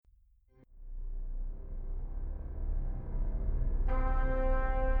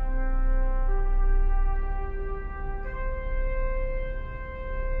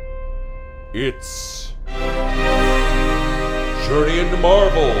It's Journey into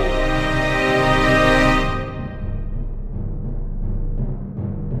Marvel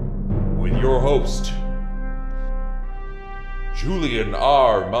with your host, Julian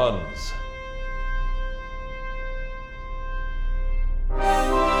R. Munns.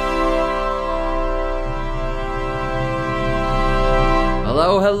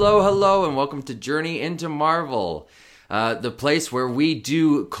 Hello, and welcome to Journey into Marvel, the place where we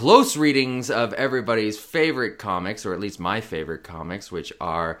do close readings of everybody's favorite comics, or at least my favorite comics, which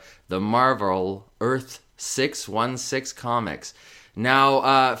are the Marvel Earth 616 comics.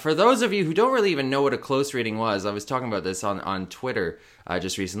 Now, for those of you who don't really even know what a close reading was, I was talking about this on Twitter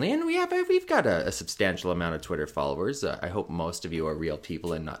just recently, and we've got a substantial amount of Twitter followers. I hope most of you are real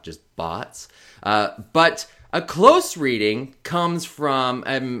people and not just bots. But a close reading comes from,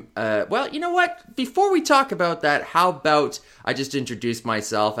 well, you know what? Before we talk about that, how about I just introduce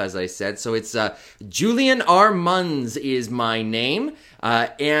myself, as I said. So it's Julian R. Munns is my name,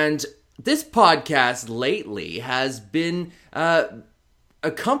 and this podcast lately has been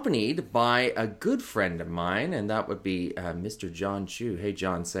accompanied by a good friend of mine, and that would be Mr. John Chu. Hey,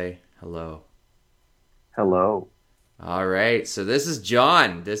 John, say hello. Hello. All right, so this is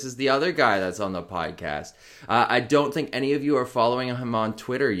John. This is the other guy that's on the podcast. I don't think any of you are following him on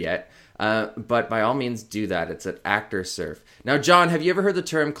Twitter yet, but by all means do that. It's at ActorSurf. Now, John, have you ever heard the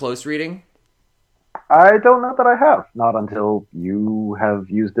term close reading? I don't know that I have. Not until you have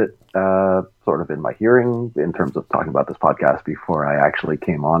used it sort of in my hearing in terms of talking about this podcast before I actually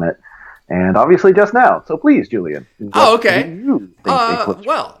came on it. And obviously just now. So please, Julian. Oh, okay.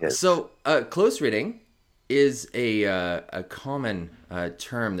 So close reading is a common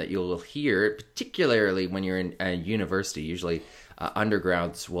term that you'll hear, particularly when you're in a university. Usually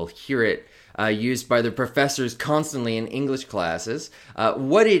undergrads will hear it used by the professors constantly in English classes.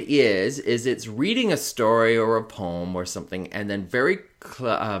 What it is it's reading a story or a poem or something and then very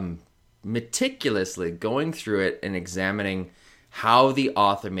meticulously going through it and examining how the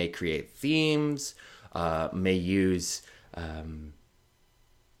author may create themes, may use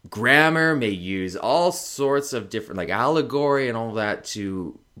grammar, may use all sorts of different, like allegory and all that,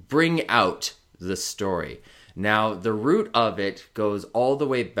 to bring out the story. Now, the root of it goes all the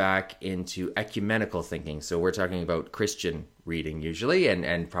way back into ecumenical thinking. So we're talking about Christian reading usually,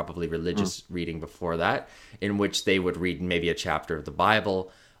 and probably religious reading before that, in which they would read maybe a chapter of the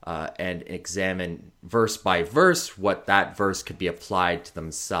Bible and examine verse by verse what that verse could be applied to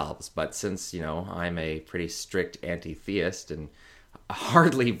themselves. But since, I'm a pretty strict anti-theist and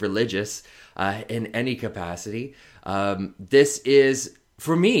hardly religious in any capacity, this is,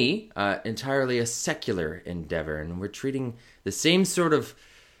 for me, entirely a secular endeavor, and we're treating the same sort of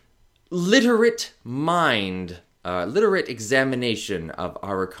literate mind, literate examination of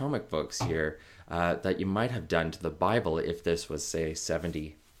our comic books here that you might have done to the Bible if this was, say,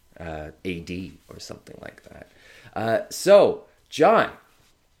 70 AD or something like that. So, Julian.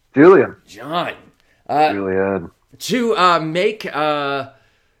 To make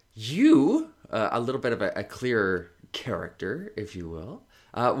you a little bit of a clearer character, if you will,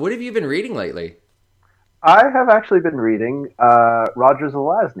 what have you been reading lately? I have actually been reading Roger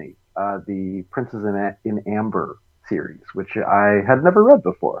Zelazny, the Princes in Amber series, which I had never read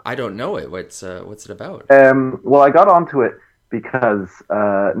before. I don't know it. What's it about? Well, I got onto it because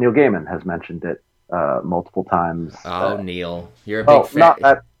Neil Gaiman has mentioned it multiple times. Oh, Neil, you're a big fan. Not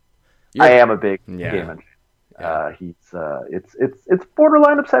that. I am a big Gaiman fan. It's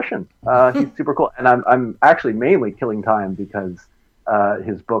borderline obsession. He's super cool, and I'm actually mainly killing time because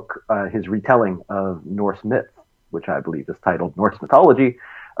his book, his retelling of Norse myth, which I believe is titled Norse Mythology,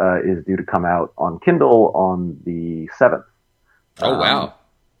 is due to come out on Kindle on the 7th. Oh, wow.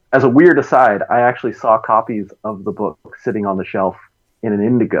 As a weird aside, I actually saw copies of the book sitting on the shelf in an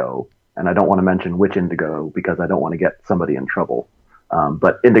Indigo, and I don't want to mention which Indigo because I don't want to get somebody in trouble.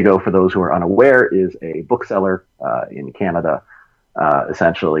 But Indigo, for those who are unaware, is a bookseller in Canada.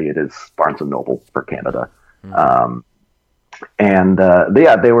 Essentially, it is Barnes & Noble for Canada. There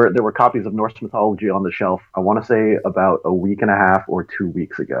were copies of Norse mythology on the shelf, I want to say about a week and a half or 2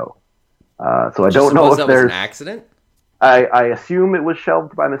 weeks ago. So I don't know if that there's was an accident? I assume it was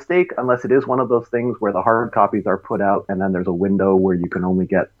shelved by mistake, unless it is one of those things where the hard copies are put out and then there's a window where you can only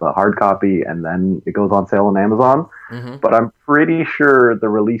get the hard copy and then it goes on sale on Amazon. Mm-hmm. But I'm pretty sure the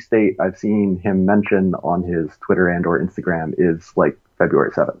release date I've seen him mention on his Twitter and or Instagram is like February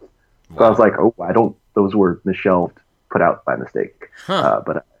 7th. Wow. So I was like, those were misshelved, put out by mistake.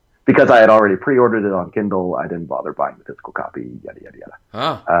 But because I had already pre-ordered it on Kindle, I didn't bother buying the physical copy, yada, yada, yada.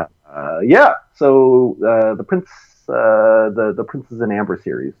 Huh. So the Prince the Princess in Amber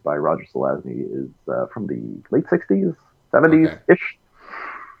series by Roger Zelazny is from the late 60s, 70s-ish.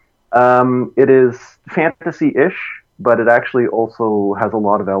 It is fantasy-ish, but it actually also has a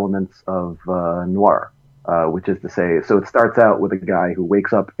lot of elements of noir, which is to say, so it starts out with a guy who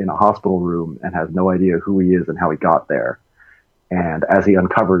wakes up in a hospital room and has no idea who he is and how he got there. And as he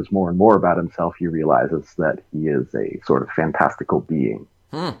uncovers more and more about himself, he realizes that he is a sort of fantastical being.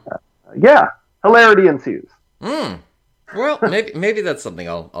 Hilarity ensues. Well, maybe that's something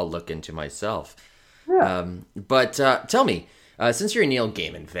I'll look into myself. Yeah. But tell me, since you're a Neil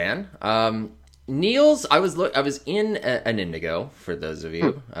Gaiman fan, Neil's I was in an Indigo, for those of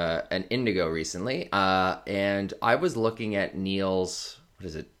you, an Indigo recently, and I was looking at Neil's, what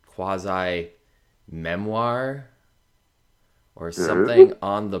is it, quasi memoir or something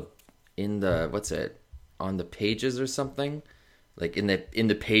on the pages or something, like in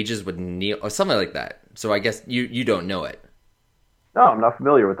the pages with Neil or something like that. So I guess you don't know it. No, I'm not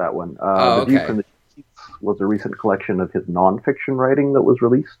familiar with that one. The View from the Seats was a recent collection of his nonfiction writing that was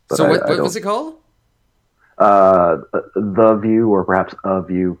released. But so what was it called? The View, or perhaps A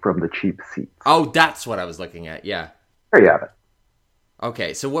View from the Cheap Seats. Oh, that's what I was looking at. Yeah. There you have it.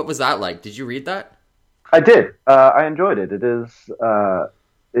 Okay, so what was that like? Did you read that? I did. I enjoyed it. It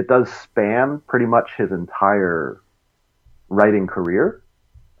does span pretty much his entire writing career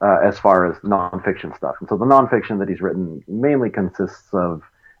as far as nonfiction stuff. And so the nonfiction that he's written mainly consists of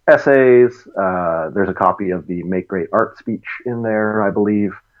essays. There's a copy of the Make Great Art speech in there, I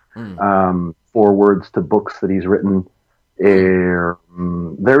believe. Forewords to books that he's written. There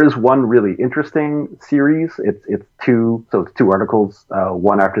is one really interesting series. It's two articles,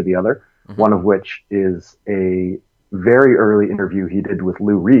 one after the other. One of which is a very early interview he did with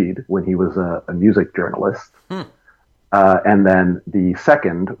Lou Reed when he was a music journalist. And then the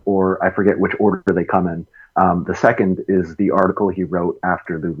second, or I forget which order they come in, the second is the article he wrote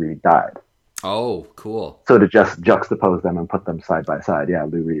after Lou Reed died. Oh, cool. So to just juxtapose them and put them side by side,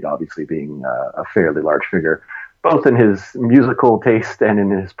 Lou Reed obviously being a fairly large figure, both in his musical taste and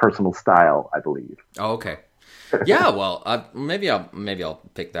in his personal style, I believe. Oh, okay. Yeah, well, maybe I'll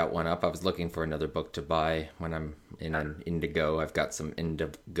pick that one up. I was looking for another book to buy when I'm in an Indigo. I've got some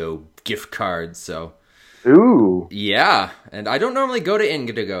Indigo gift cards, so. Ooh. Yeah, and I don't normally go to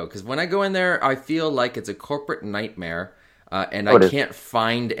Indigo because when I go in there, I feel like it's a corporate nightmare, and I can't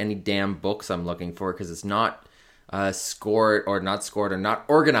find any damn books I'm looking for because it's not scored or not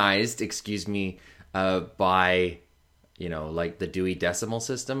organized. Excuse me, by like the Dewey Decimal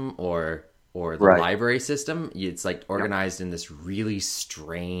System or the library system. It's like organized in this really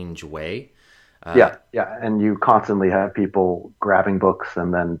strange way. And you constantly have people grabbing books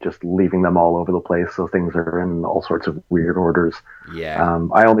and then just leaving them all over the place, so things are in all sorts of weird orders.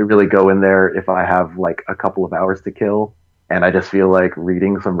 I only really go in there if I have like a couple of hours to kill and I just feel like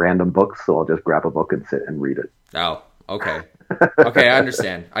reading some random books, so I'll just grab a book and sit and read it. Oh, okay. Okay, I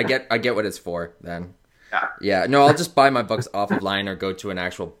understand. I get what it's for then. Yeah, no, I'll just buy my books offline or go to an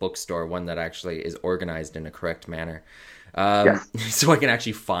actual bookstore, one that actually is organized in a correct manner. So I can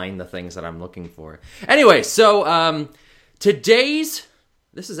actually find the things that I'm looking for. Anyway, so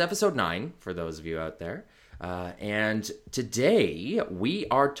this is episode 9 for those of you out there. And today we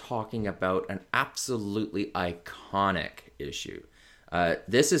are talking about an absolutely iconic issue.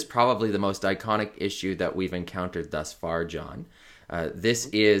 This is probably the most iconic issue that we've encountered thus far, John. This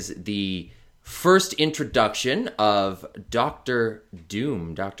is the first introduction of Dr.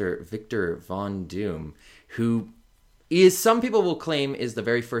 Doom, Dr. Victor Von Doom, who is, some people will claim, is the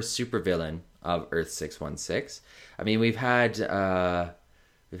very first supervillain of Earth 616. I mean, we've had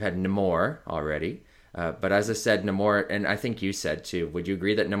Namor already, but as I said, Namor, and I think you said too, would you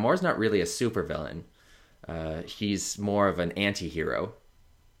agree that Namor's not really a supervillain? He's more of an anti-hero,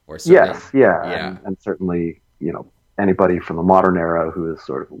 or something. Yes, and certainly, anybody from the modern era who is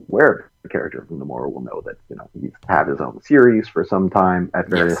sort of aware of the character from Namor will know that, he's had his own series for some time at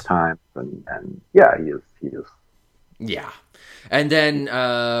various times, and he is. Yeah. And then,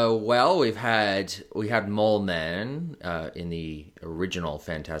 we had Mole Man in the original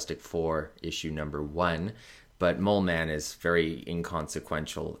Fantastic Four issue number 1, but Mole Man is very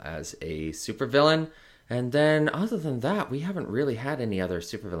inconsequential as a supervillain. And then, other than that, we haven't really had any other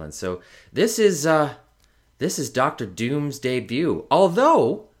supervillains. So this is Dr. Doom's debut.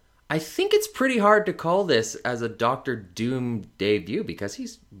 Although, I think it's pretty hard to call this as a Dr. Doom debut because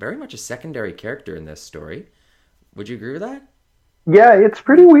he's very much a secondary character in this story. Would you agree with that? Yeah, it's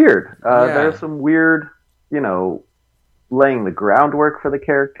pretty weird. There's some weird, laying the groundwork for the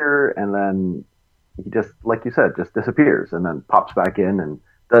character, and then he just, like you said, just disappears and then pops back in and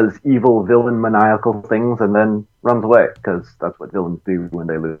does evil villain maniacal things and then runs away, because that's what villains do when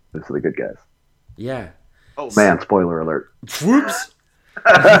they lose to the good guys. Yeah. Oh man, spoiler alert. Whoops.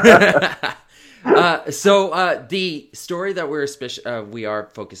 So the story that we are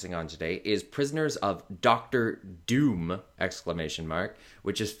focusing on today is Prisoners of Dr. Doom!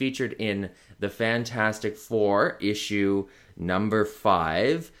 Which is featured in the Fantastic Four issue number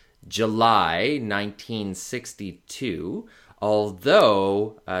 5, July 1962.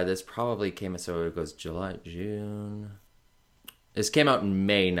 Although this probably came, so it goes July, June. This came out in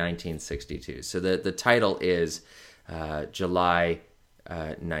May 1962. So the title is July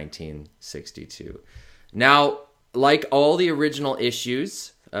 1962. Now, like all the original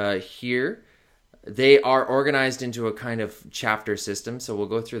issues here, they are organized into a kind of chapter system. So we'll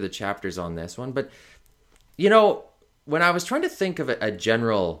go through the chapters on this one. But, when I was trying to think of a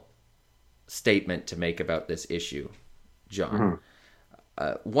general statement to make about this issue, John,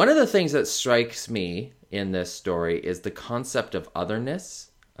 one of the things that strikes me in this story is the concept of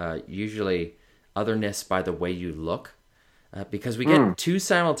otherness, usually otherness by the way you look. Because we get two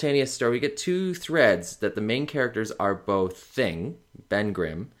simultaneous stories, we get two threads that the main characters are both Thing, Ben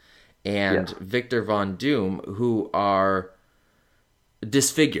Grimm, and Victor Von Doom, who are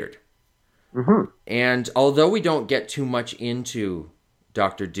disfigured. And although we don't get too much into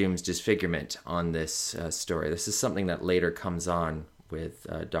Dr. Doom's disfigurement on this story, this is something that later comes on with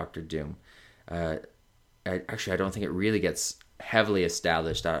Dr. Doom. Actually, I don't think it really gets heavily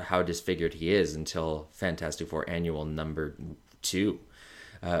established how disfigured he is until Fantastic Four Annual number 2.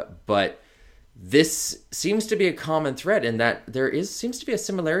 But this seems to be a common thread in that seems to be a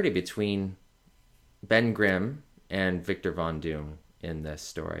similarity between Ben Grimm and Victor Von Doom in this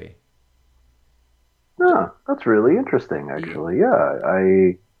story. Oh, that's really interesting, actually. Yeah,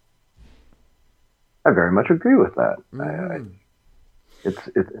 I very much agree with that. It's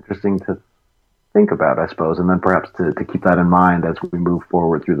interesting to think about, I suppose, and then perhaps to keep that in mind as we move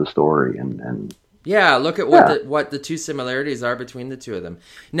forward through the story and yeah, look at what the two similarities are between the two of them.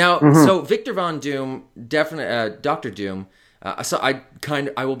 Now, so Victor Von Doom, definitely Dr. Doom. So I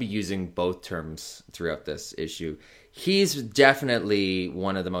will be using both terms throughout this issue. He's definitely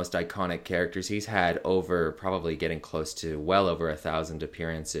one of the most iconic characters. He's had probably getting close to well over 1,000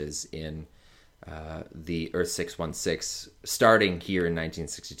 appearances in the Earth 616, starting here in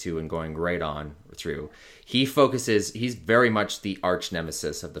 1962 and going right on through. He's very much the arch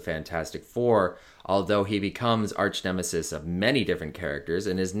nemesis of the Fantastic Four, although he becomes arch nemesis of many different characters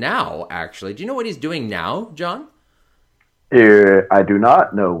and is now actually, do you know what he's doing now, John? I do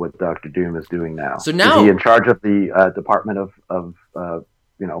not know what Dr. Doom is doing now. So now, is he in charge of the Department of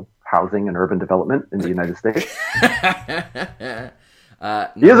Housing and Urban Development in the United States?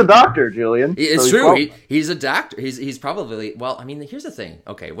 He is a doctor, Julian. It's true. He's a doctor. He's probably, well, I mean, here's the thing.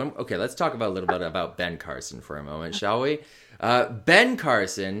 Okay, let's talk about a little bit about Ben Carson for a moment, shall we? Ben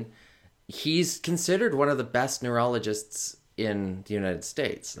Carson, he's considered one of the best neurologists in the United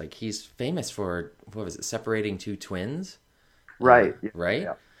States. Like, he's famous for, separating two twins? Right. Right?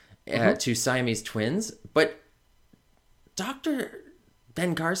 Yeah. Two Siamese twins. But Dr.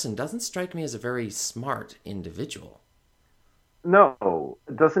 Ben Carson doesn't strike me as a very smart individual. No.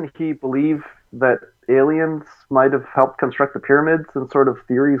 Doesn't he believe that aliens might have helped construct the pyramids and sort of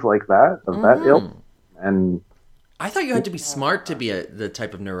theories like that, of that ilk? And I thought you had to be smart to be the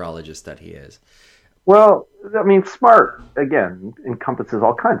type of neurologist that he is. Well, I mean, smart, again, encompasses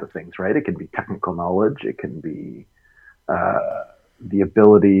all kinds of things, right? It can be technical knowledge. It can be the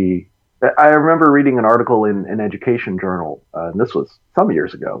ability. I remember reading an article in an education journal, and this was some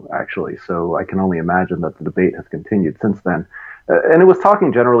years ago, actually, so I can only imagine that the debate has continued since then. And it was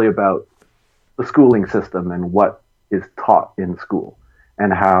talking generally about the schooling system and what is taught in school,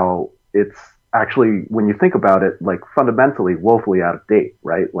 and how it's actually, when you think about it, like fundamentally woefully out of date,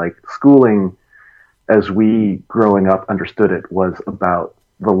 right? Like schooling, as we growing up understood it, was about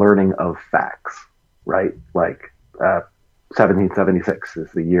the learning of facts, right? Like 1776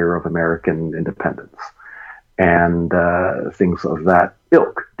 is the year of American independence, and things of that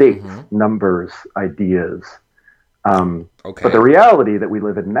ilk, dates, numbers, ideas. But the reality that we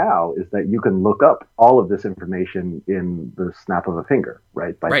live in now is that you can look up all of this information in the snap of a finger,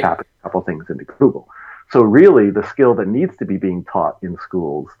 right? By tapping a couple things into Google. So really, the skill that needs to be being taught in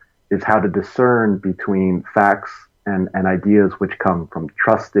schools is how to discern between facts and ideas which come from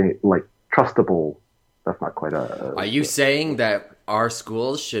trustable. That's not quite a. Are you saying that our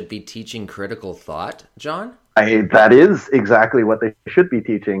schools should be teaching critical thought, John? That is exactly what they should be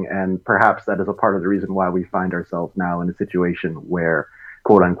teaching, and perhaps that is a part of the reason why we find ourselves now in a situation where,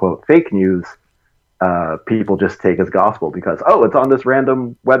 quote unquote, fake news people just take as gospel because, oh, it's on this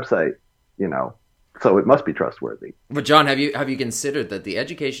random website, so it must be trustworthy. But John, have you considered that the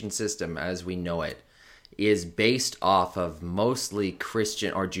education system as we know it is based off of mostly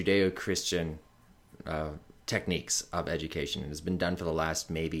Christian or Judeo-Christian techniques of education? It has been done for the last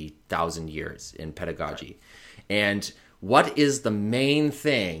maybe 1,000 years in pedagogy. And what is the main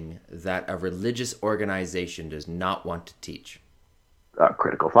thing that a religious organization does not want to teach?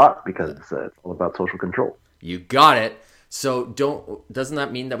 Critical thought, because it's all about social control. You got it. So doesn't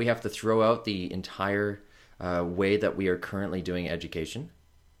that mean that we have to throw out the entire way that we are currently doing education?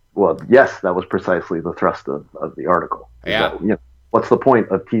 Well, yes, that was precisely the thrust of the article. Yeah. That, what's the point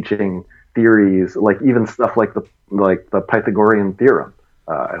of teaching theories, like even stuff like the Pythagorean theorem?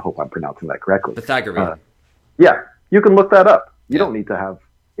 I hope I'm pronouncing that correctly. Pythagorean. Yeah, you can look that up. You don't need to have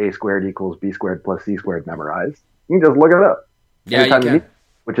a squared equals b squared plus c squared memorized. You can just look it up. Yeah, you can.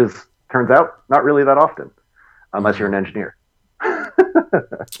 Which turns out, not really that often, unless you're an engineer.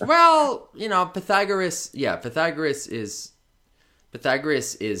 Well, Pythagoras is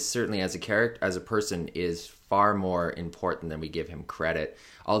certainly as a person is far more important than we give him credit.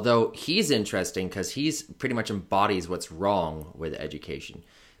 Although he's interesting because he's pretty much embodies what's wrong with education.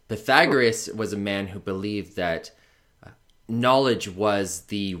 Pythagoras was a man who believed that knowledge was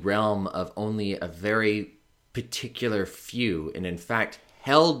the realm of only a very particular few, and in fact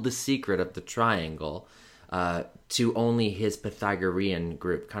held the secret of the triangle to only his Pythagorean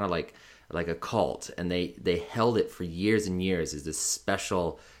group, kind of like a cult, and they held it for years and years as this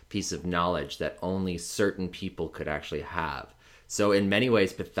special piece of knowledge that only certain people could actually have. So in many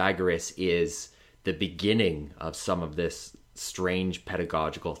ways, Pythagoras is the beginning of some of this strange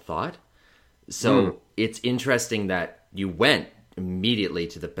pedagogical thought. So it's interesting that you went immediately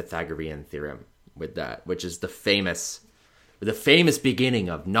to the Pythagorean theorem with that, which is the famous beginning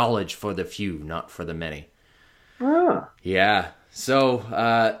of knowledge for the few, not for the many. Yeah. So,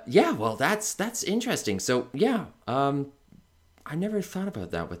 well, that's interesting. So, yeah, I never thought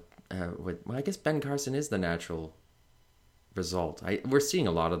about that with well, I guess Ben Carson is the natural result. We're seeing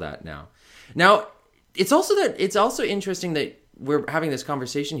a lot of that now. Now, it's also interesting that we're having this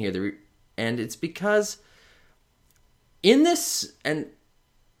conversation here, and it's because in this, and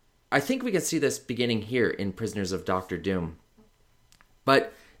I think we can see this beginning here in Prisoners of Dr. Doom,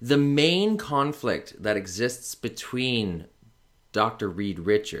 but the main conflict that exists between Dr. Reed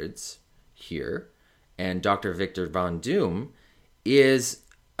Richards here and Dr. Victor Von Doom is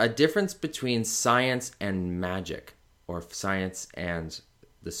a difference between science and magic, or science and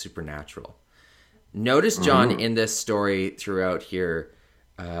the supernatural. Notice, John, in this story throughout here,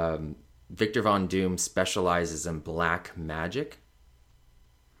 Victor Von Doom specializes in black magic.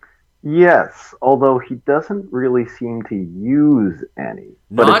 Yes, although he doesn't really seem to use any.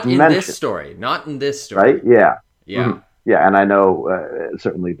 Not in this story. Right? Yeah. Yeah. Mm-hmm. Yeah, and I know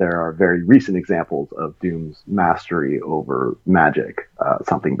certainly there are very recent examples of Doom's mastery over magic,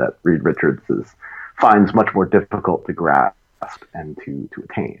 something that Reed Richards finds much more difficult to grasp and to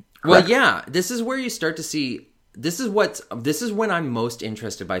attain. Correct? Well, yeah, this is where you start to see. This is when I'm most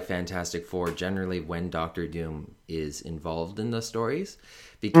interested by Fantastic Four. Generally, when Doctor Doom is involved in the stories,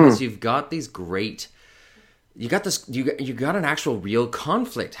 because you've got these great. You got an actual real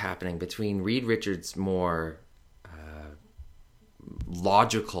conflict happening between Reed Richards' more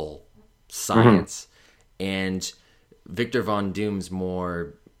logical science and Victor Von Doom's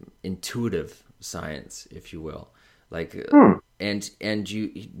more intuitive science, if you will. Victor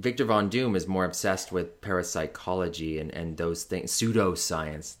Von Doom is more obsessed with parapsychology and those things,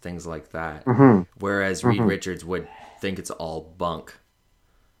 pseudoscience, things like that. Whereas Reed Richards would think it's all bunk.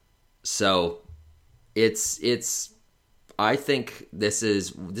 So it's I think this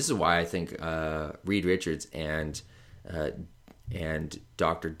is why I think Reed Richards and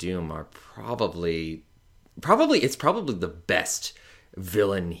Dr. Doom are probably the best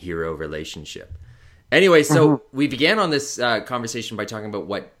villain hero relationship. Anyway, so we began on this conversation by talking about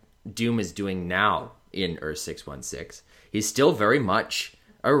what Doom is doing now in Earth 616. He's still very much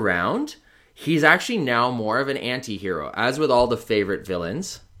around. He's actually now more of an anti-hero, as with all the favorite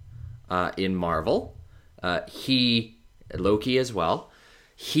villains in Marvel. Loki as well.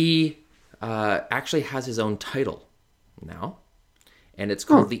 He actually has his own title now, and it's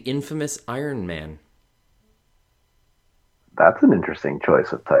called the infamous Iron Man. That's an interesting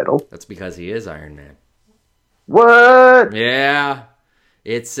choice of title. That's because he is Iron Man. What? Yeah,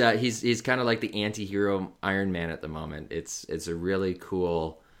 it's he's kind of like the anti-hero Iron Man at the moment. It's a really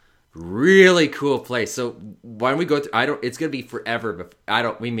cool place. So why don't we go? It's gonna be forever.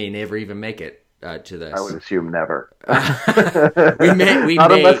 But we may never even make it to this. I would assume never. we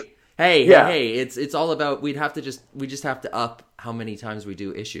may. Hey, it's all about we just have to up how many times we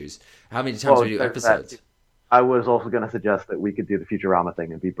do issues, how many times we do episodes. I was also going to suggest that we could do the Futurama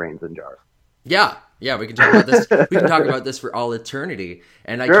thing and be brains in jars. Yeah, we can talk about this. We can talk about this for all eternity,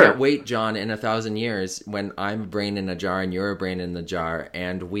 and I can't wait, John, in 1,000 years when I'm a brain in a jar and you're a brain in the jar,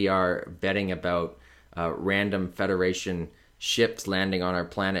 and we are betting about random Federation ships landing on our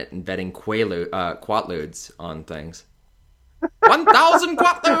planet and betting quatludes on things. 1,000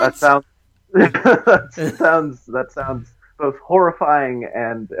 quatludes. That sounds both horrifying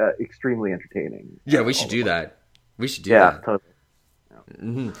and extremely entertaining. Yeah, we should do that. We should do that. Totally.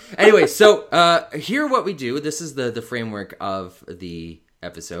 Mm-hmm. Anyway, so here what we do, this is the framework of the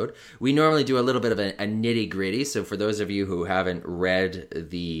episode. We normally do a little bit of a nitty-gritty, so for those of you who haven't read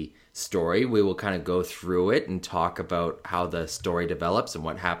the story, we will kind of go through it and talk about how the story develops and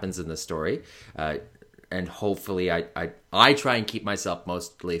what happens in the story. And hopefully I try and keep myself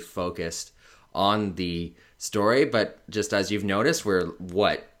mostly focused on the story, but just as you've noticed, we're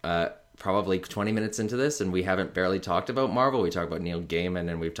probably 20 minutes into this, and we haven't barely talked about Marvel. We talked about Neil Gaiman,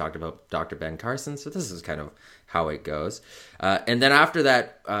 and we've talked about Dr. Ben Carson, so this is kind of how it goes. And then after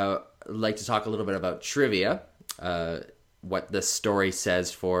that, I'd like to talk a little bit about trivia, what the story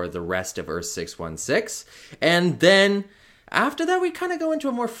says for the rest of Earth 616, and then after that, we kind of go into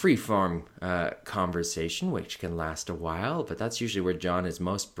a more free-form conversation, which can last a while, but that's usually where John is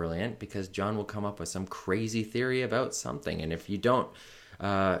most brilliant, because John will come up with some crazy theory about something, and if you don't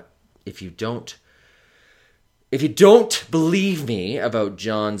believe me about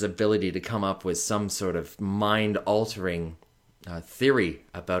John's ability to come up with some sort of mind-altering theory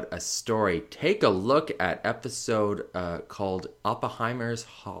about a story, take a look at episode called Oppenheimer's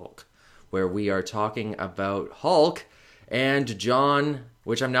Hulk, where we are talking about Hulk and John,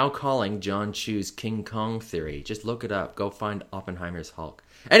 which I'm now calling John Chu's King Kong theory. Just look it up. Go find Oppenheimer's Hulk.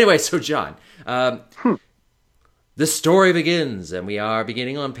 Anyway, so John, the story begins, and we are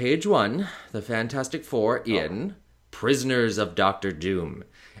beginning on page 1, the Fantastic Four in Prisoners of Dr. Doom.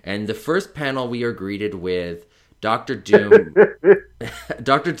 And the first panel, we are greeted with Dr. Doom,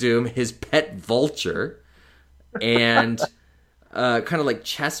 Dr. Doom, his pet vulture, and kind of like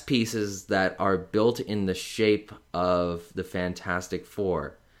chess pieces that are built in the shape of the Fantastic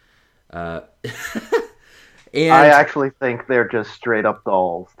Four. And I actually think they're just straight up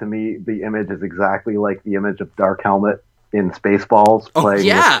dolls. To me, the image is exactly like the image of Dark Helmet in Spaceballs playing.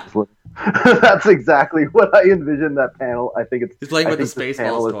 That's exactly what I envisioned that panel. I think it's playing with the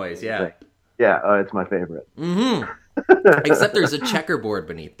Spaceballs toys. Yeah, it's my favorite. Mm-hmm. Except there's a checkerboard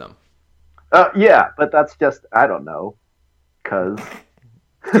beneath them. Yeah, but that's just, I don't know, because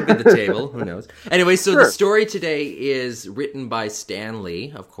could be the table. Who knows? Anyway, so the story today is written by Stan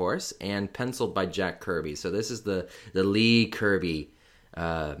Lee, of course, and penciled by Jack Kirby. So this is the Lee Kirby.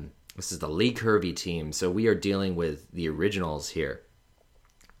 This is the Lee Kirby team. So we are dealing with the originals here.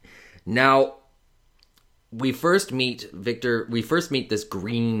 Now, we first meet Victor. We first meet this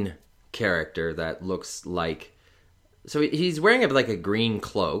green character that looks like. So he's wearing like a green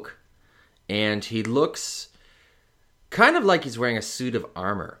cloak, and he looks kind of like he's wearing a suit of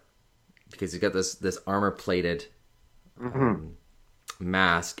armor, because he's got this armor-plated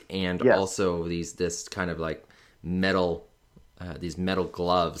mask, and also this kind of like metal, these metal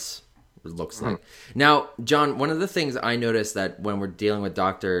gloves, it looks like. Now, John, one of the things I noticed that when we're dealing with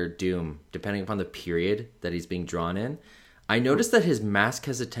Dr. Doom, depending upon the period that he's being drawn in, I noticed that his mask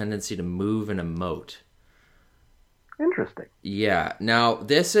has a tendency to move and emote. Interesting. Yeah. Now,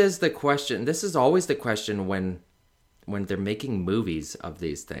 this is the question. This is always the question when they're making movies of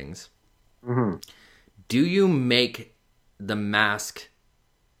these things. Mm-hmm. Do you make the mask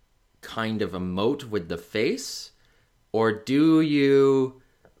kind of emote with the face, or do you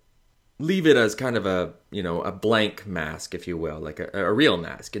leave it as kind of a blank mask, if you will, like a real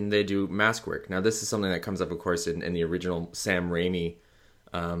mask, and they do mask work? Now, this is something that comes up, of course, in the original Sam Raimi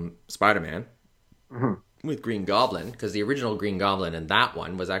Spider-Man with Green Goblin, because the original Green Goblin in that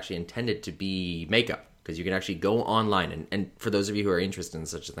one was actually intended to be makeup. Because you can actually go online, and for those of you who are interested in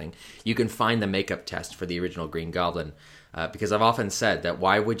such a thing, you can find the makeup test for the original Green Goblin. Because I've often said that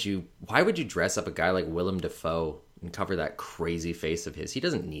why would you dress up a guy like Willem Dafoe and cover that crazy face of his? He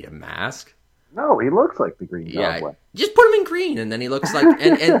doesn't need a mask. No, he looks like the Green Goblin. Just put him in green, and then he looks like...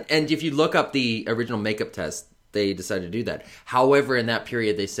 and if you look up the original makeup test, they decided to do that. However, in that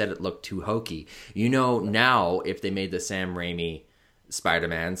period, they said it looked too hokey. Now, if they made the Sam Raimi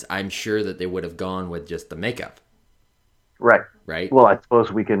Spider-Mans, I'm sure that they would have gone with just the makeup. Right. Well, I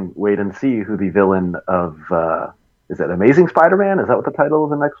suppose we can wait and see who the villain of Is it Amazing Spider-Man? Is that what the title of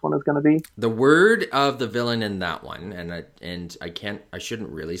the next one is going to be? The word of the villain in that one, I shouldn't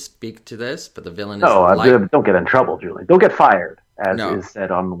really speak to this, but the villain is don't get in trouble, Julian. Don't get fired, as No. is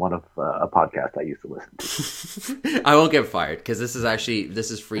said on one of a podcast I used to listen to. I won't get fired because this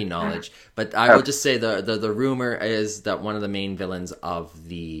is free knowledge. But I will just say the rumor is that one of the main villains of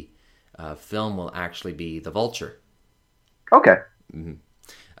the film will actually be the Vulture. Okay. Mm-hmm.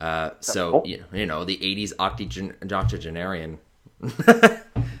 So the 80s octogenarian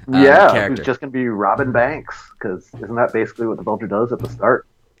character. Who's just going to be Robin Banks, because isn't that basically what the Vulture does at the start?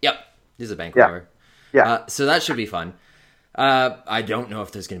 Yep, he's a bank robber. Yeah. So that should be fun. I don't know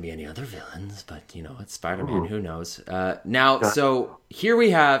if there's going to be any other villains, but it's Spider-Man. Who knows? So here we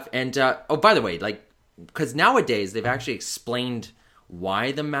have, and by the way, because nowadays they've actually explained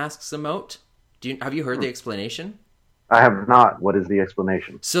why the masks emote. Have you heard the explanation? I have not. What is the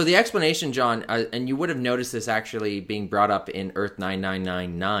explanation? So the explanation, John, and you would have noticed this actually being brought up in Earth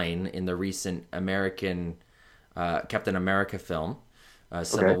 9999 in the recent American Captain America film,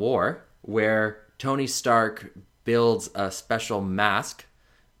 Civil War, where Tony Stark builds a special mask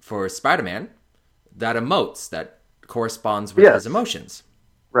for Spider-Man that emotes, that corresponds with his emotions.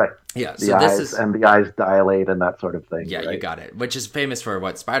 Right. Yeah. The eyes dilate and that sort of thing. Yeah, right? You got it. Which is famous for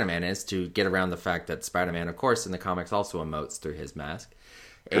what Spider-Man is, to get around the fact that Spider-Man, of course, in the comics also emotes through his mask.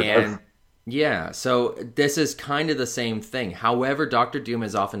 And so this is kind of the same thing. However, Doctor Doom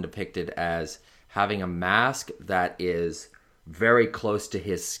is often depicted as having a mask that is very close to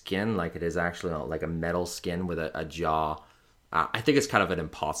his skin, like it is actually like a metal skin with a jaw. I think it's kind of an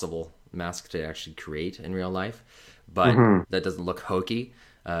impossible mask to actually create in real life, but that doesn't look hokey.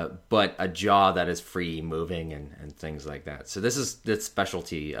 But a jaw that is free moving and things like that. So this is the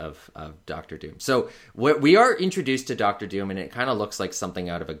specialty of Doctor Doom. So we are introduced to Doctor Doom, and it kind of looks like something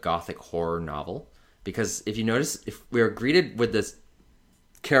out of a gothic horror novel. Because if you notice, if we are greeted with this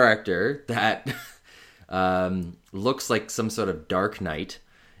character that looks like some sort of Dark Knight,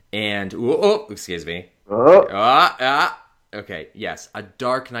 and excuse me. Okay, yes, a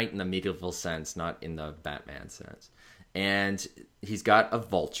Dark Knight in the medieval sense, not in the Batman sense. And he's got a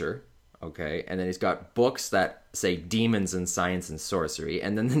vulture, okay? And then he's got books that say demons and science and sorcery.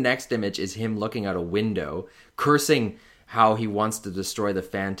 And then the next image is him looking out a window, cursing how he wants to destroy the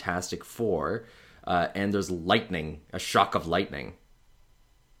Fantastic Four. And there's lightning, a shock of lightning.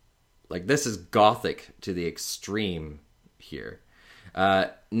 Like, this is gothic to the extreme here.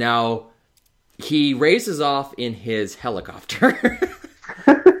 Now, he races off in his helicopter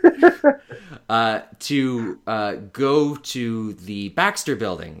to go to the Baxter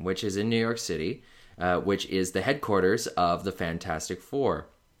Building, which is in New York City, which is the headquarters of the Fantastic Four.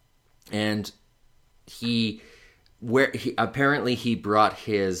 And he apparently he brought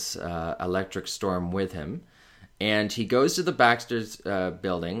his electric storm with him, and he goes to the Baxter's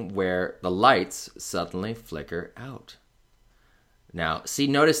building, where the lights suddenly flicker out. Now, see,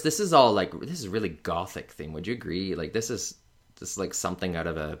 notice this is all this is really gothic thing. Would you agree? Like, this is like something out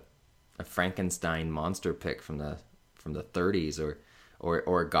of a Frankenstein monster pick from the 30s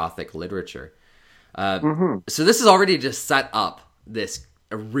or gothic literature. So this is already just set up this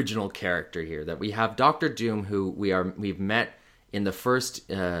original character here, that we have Doctor Doom, who we've met in the first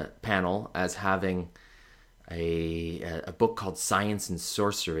panel as having a book called Science and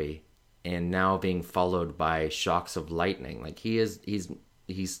Sorcery, and now being followed by shocks of lightning. Like, he's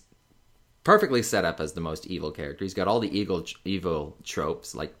perfectly set up as the most evil character. He's got all the evil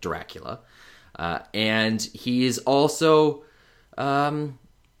tropes, like Dracula, and he is also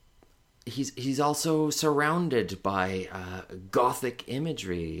he's also surrounded by gothic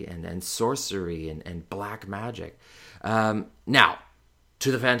imagery and sorcery and black magic. Now,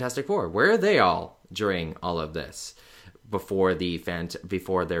 to the Fantastic Four, where are they all during all of this before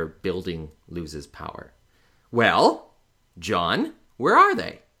their building loses power? Well, John, where are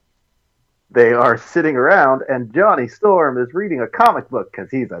they? They are sitting around, and Johnny Storm is reading a comic book because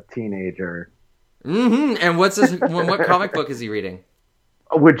he's a teenager. And what comic book is he reading?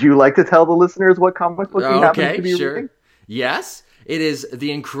 Would you like to tell the listeners what comic book he happens to be reading? Yes, it is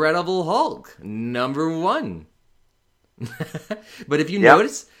The Incredible Hulk, #1. But if you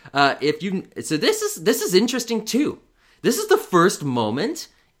notice, so this is interesting too. This is the first moment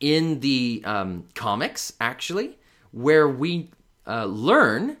in the comics, actually, where we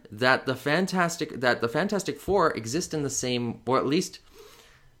learn that the Fantastic Four exist in the same, or at least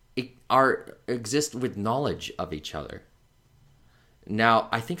exist with knowledge of each other. Now,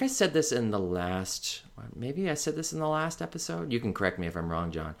 I think I said this in the last, maybe I said this in the last episode. You can correct me if I'm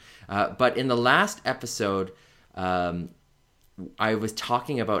wrong, John. But in the last episode, I was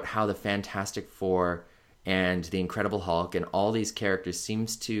talking about how the Fantastic Four and the Incredible Hulk and all these characters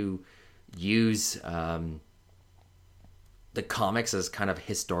seems to use the comics as kind of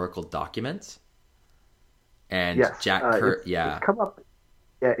historical documents. And yes, Jack Kirby, it's come up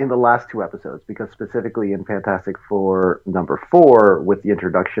in the last 2 episodes, because specifically in Fantastic Four #4, with the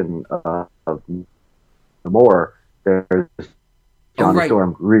introduction of Namor, there's Johnny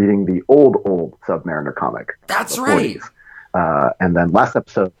Storm reading the old Submariner comic. That's right. And then last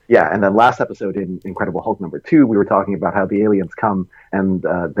episode in Incredible Hulk #2, we were talking about how the aliens come and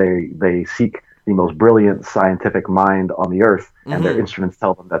they seek the most brilliant scientific mind on the earth, and their instruments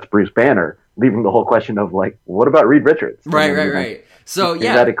tell them that's Bruce Banner, leaving the whole question of, like, what about Reed Richards? Right. So,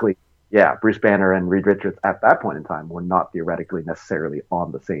 theoretically, Bruce Banner and Reed Richards at that point in time were not theoretically necessarily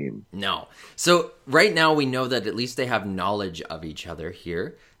on the same. No. So right now we know that at least they have knowledge of each other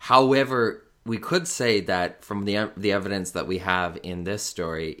here. However, we could say that from the evidence that we have in this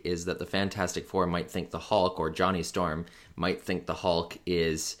story is that the Fantastic Four might think the Hulk, or Johnny Storm might think the Hulk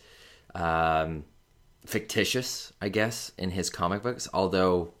is fictitious, I guess, in his comic books,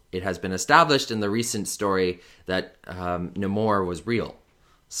 although it has been established in the recent story that Namor was real.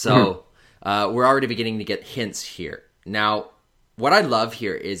 So we're already beginning to get hints here. Now, what I love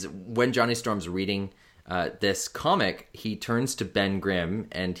here is when Johnny Storm's reading this comic, he turns to Ben Grimm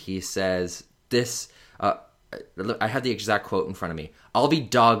and he says, I have the exact quote in front of me. "I'll be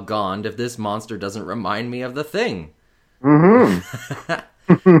doggoned if this monster doesn't remind me of the Thing."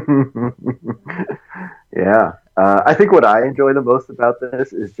 Yeah. I think what I enjoy the most about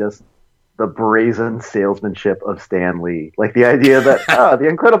this is just the brazen salesmanship of Stan Lee. Like the idea that, the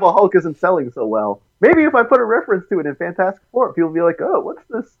Incredible Hulk isn't selling so well. Maybe if I put a reference to it in Fantastic Four, people will be like, oh, what's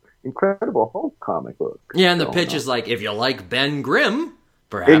this Incredible Hulk comic book? Yeah, and the pitch is like, if you like Ben Grimm,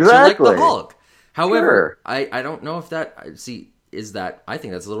 perhaps you like the Hulk. However, I don't know if that, I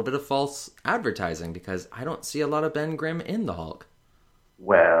think that's a little bit of false advertising, because I don't see a lot of Ben Grimm in the Hulk.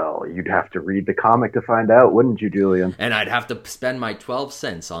 Well, you'd have to read the comic to find out, wouldn't you, Julian? And I'd have to spend my 12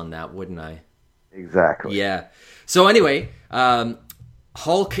 cents on that, wouldn't I? Exactly. Yeah. So anyway,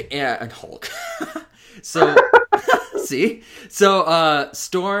 Hulk and Hulk. So, see? So,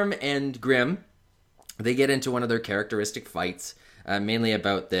 Storm and Grimm, they get into one of their characteristic fights, mainly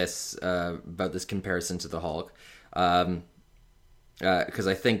about this comparison to the Hulk. Because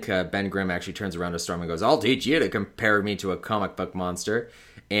I think Ben Grimm actually turns around to Storm and goes, "I'll teach you to compare me to a comic book monster."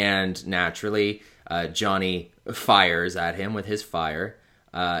 And naturally, Johnny fires at him with his fire.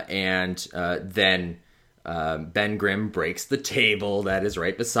 And then Ben Grimm breaks the table that is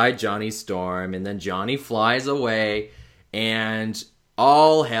right beside Johnny Storm. And then Johnny flies away. And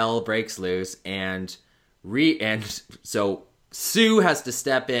all hell breaks loose. And so Sue has to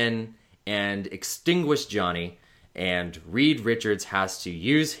step in and extinguish Johnny. And Reed Richards has to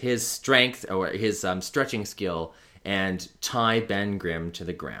use his strength, or his stretching skill, and tie Ben Grimm to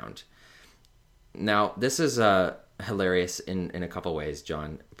the ground. Now, this is hilarious in a couple ways,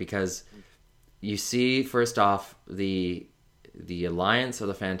 John, because you see, first off, the alliance of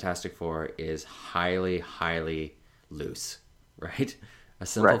the Fantastic Four is highly, highly loose, right? A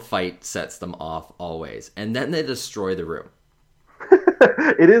simple fight sets them off always, and then they destroy the room.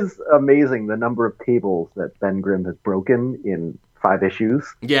 It is amazing the number of tables that Ben Grimm has broken in 5 issues.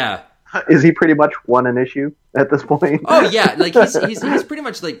 Yeah. Is he pretty much won an issue at this point? Oh yeah, like he's pretty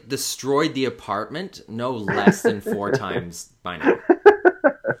much like destroyed the apartment no less than 4 times by now.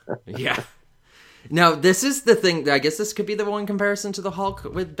 Yeah. Now this is the thing. I guess this could be the one comparison to the Hulk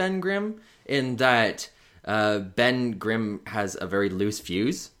with Ben Grimm, in that Ben Grimm has a very loose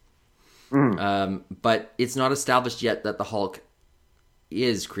fuse, but it's not established yet that the Hulk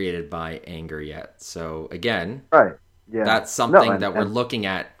is created by anger yet. So again, that's something that we're looking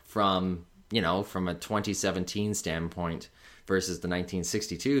at from a 2017 standpoint versus the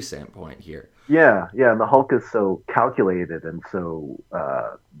 1962 standpoint here. Yeah, and the Hulk is so calculated and so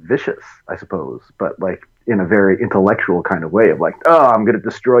vicious, I suppose, but like in a very intellectual kind of way of like, oh, I'm going to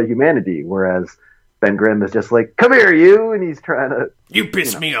destroy humanity, whereas Ben Grimm is just like, come here, you, and he's trying to... You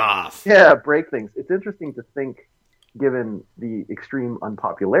piss me off! Yeah, break things. It's interesting to think, given the extreme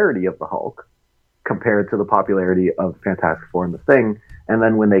unpopularity of the Hulk compared to the popularity of Fantastic Four and the Thing, and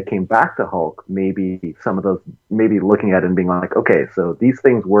then when they came back to Hulk, maybe some of those, maybe looking at it and being like, okay, so these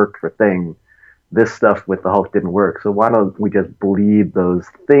things worked for Thing, this stuff with the Hulk didn't work, so why don't we just bleed those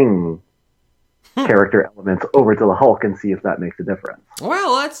Thing character elements over to the Hulk and see if that makes a difference?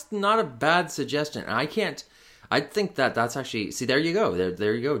 Well, that's not a bad suggestion. I think that's actually, see, there you go.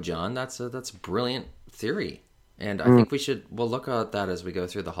 There you go, John. That's a brilliant theory. And I think we'll look at that as we go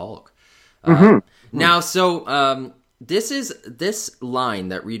through the Hulk. Now, so this line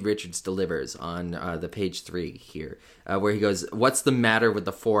that Reed Richards delivers on the page 3 here, where he goes, "What's the matter with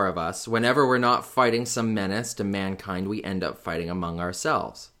the four of us? Whenever we're not fighting some menace to mankind, we end up fighting among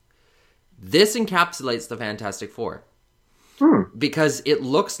ourselves." This encapsulates the Fantastic Four. Because it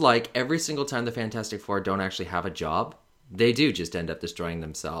looks like every single time the Fantastic Four don't actually have a job, they do just end up destroying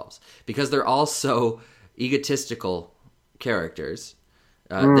themselves. Because they're all so egotistical characters.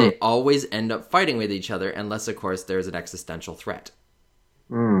 They always end up fighting with each other unless, of course, there's an existential threat.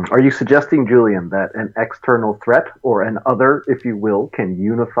 Are you suggesting, Julian, that an external threat or an other, if you will, can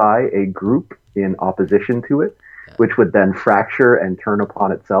unify a group in opposition to it, which would then fracture and turn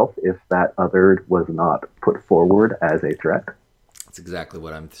upon itself if that other was not put forward as a threat? That's exactly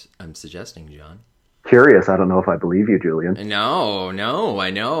what I'm suggesting, John. Curious. I don't know if I believe you, Julian. No, I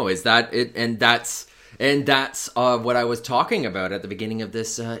know. Is that it? And that's what I was talking about at the beginning of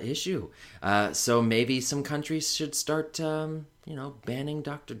this issue. So maybe some countries should start, banning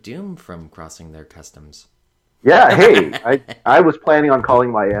Dr. Doom from crossing their customs. Yeah, hey, I was planning on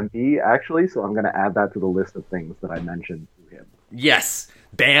calling my MP, actually, so I'm going to add that to the list of things that I mentioned to him. Yes,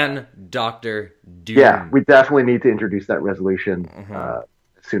 ban Dr. Doom. Yeah, we definitely need to introduce that resolution as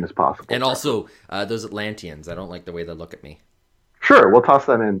soon as possible. And also, those Atlanteans, I don't like the way they look at me. Sure, we'll toss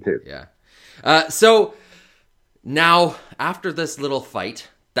them in, too. Yeah. So now, after this little fight,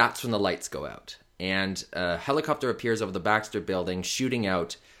 that's when the lights go out. And a helicopter appears over the Baxter building, shooting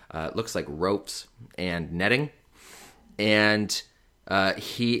out, looks like ropes and netting. And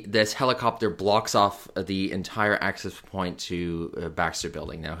this helicopter blocks off the entire access point to Baxter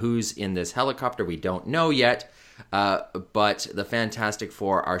building. Now, who's in this helicopter, we don't know yet. But the Fantastic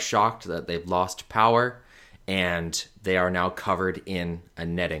Four are shocked that they've lost power. And they are now covered in a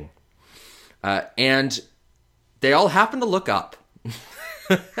netting. And they all happen to look up.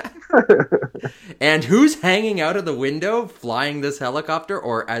 And who's hanging out of the window flying this helicopter,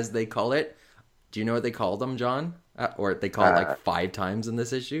 or as they call it, do you know what they call them, John? Or they call it like 5 times in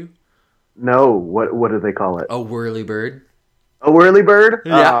this issue? No, what do they call it? A whirlybird. A whirlybird?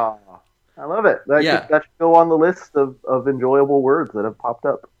 Yeah. I love it. That should go on the list of enjoyable words that have popped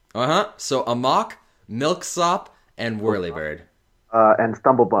up. So Amok, Milksop, and whirlybird. And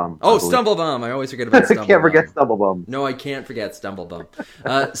Stumblebum. Oh, Stumblebum! I always forget about Stumblebum. I can't forget Stumblebum. No, I can't forget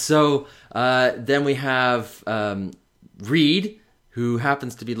Stumblebum. So then we have Reed, who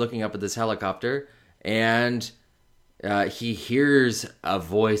happens to be looking up at this helicopter, and he hears a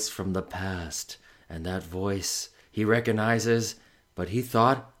voice from the past. And that voice he recognizes, but he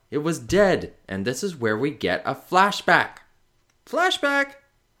thought it was dead. And this is where we get a flashback. Flashback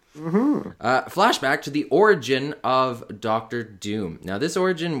to the origin of Dr. Doom. Now, this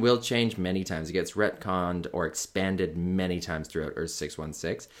origin will change many times. It gets retconned or expanded many times throughout Earth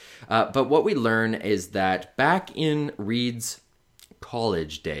 616. But what we learn is that back in Reed's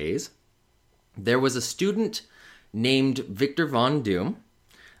college days, there was a student named Victor Von Doom,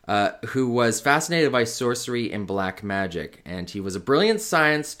 who was fascinated by sorcery and black magic. And he was a brilliant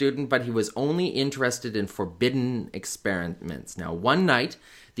science student, but he was only interested in forbidden experiments. Now, one night,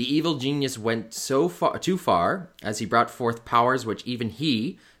 the evil genius went too far, as he brought forth powers which even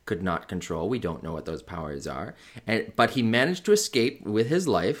he could not control. We don't know what those powers are. But he managed to escape with his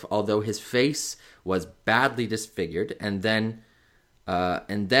life, although his face was badly disfigured.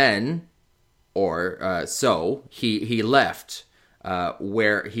 So he left,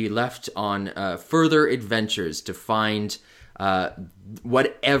 where he left on further adventures to find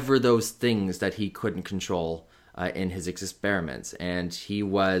whatever those things that he couldn't control in his experiments. And he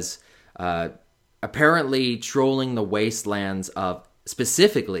was apparently trolling the wastelands of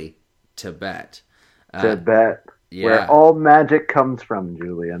specifically Tibet. Tibet, yeah. Where all magic comes from,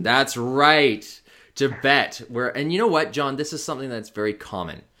 Julian. That's right. Tibet. And you know what, John? This is something that's very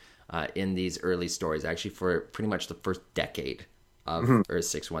common in these early stories, actually for pretty much the first decade of Earth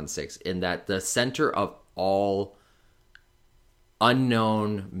 616, in that the center of all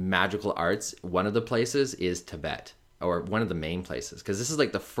unknown magical arts, one of the places is Tibet, or one of the main places, because this is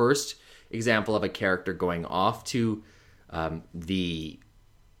like the first example of a character going off to the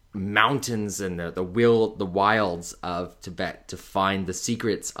mountains and the wilds of Tibet to find the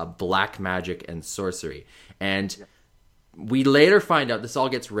secrets of black magic and sorcery. And we later find out, this all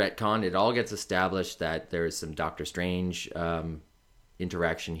gets retconned, it all gets established that there is some Doctor Strange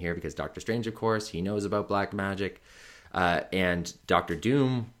interaction here, because Doctor Strange, of course, he knows about black magic. And Dr.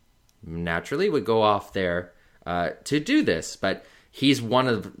 Doom naturally would go off there to do this, but he's one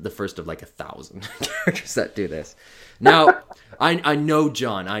of the first of like 1,000 characters that do this. Now, I know,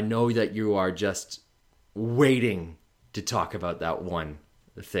 John, I know that you are just waiting to talk about that one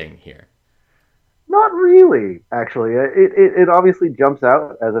thing here. Not really, actually. It obviously jumps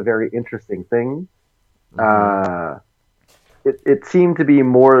out as a very interesting thing. Mm-hmm. It seemed to be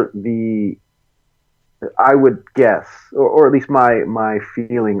more I would guess, or at least my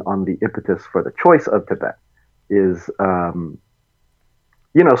feeling on the impetus for the choice of Tibet is,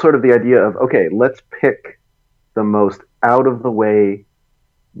 sort of the idea of, okay, let's pick the most out of the way,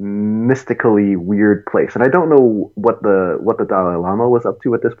 mystically weird place. And I don't know what the Dalai Lama was up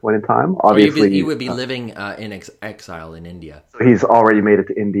to at this point in time. Obviously, he would be living in exile in India. So he's already made it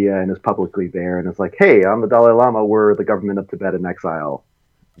to India and is publicly there, and it's like, hey, I'm the Dalai Lama. We're the government of Tibet in exile.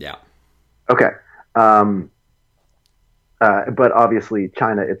 Yeah. Okay. But obviously,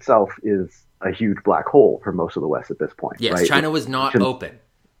 China itself is a huge black hole for most of the West at this point. Yes, right? China was not open.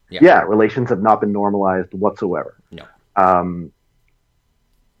 Yeah, relations have not been normalized whatsoever. No.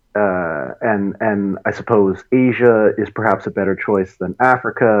 And I suppose Asia is perhaps a better choice than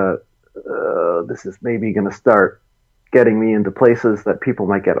Africa. This is maybe going to start getting me into places that people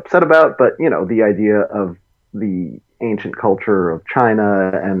might get upset about, but the idea of the ancient culture of China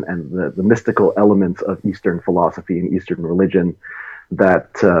and the mystical elements of Eastern philosophy and Eastern religion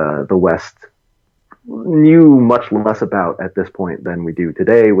that the West knew much less about at this point than we do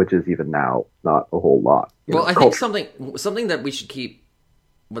today, which is even now not a whole lot. Well, I think something that we should keep,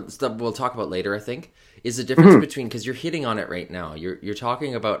 stuff we'll talk about later, I think, is the difference between, because you're hitting on it right now. You're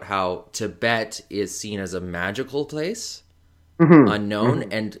talking about how Tibet is seen as a magical place,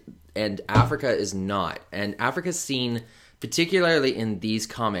 unknown, and Africa is not. And Africa's seen, particularly in these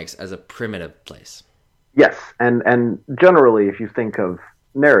comics, as a primitive place. Yes, and generally, if you think of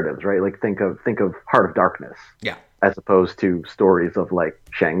narratives, right? Like think of Heart of Darkness, as opposed to stories of like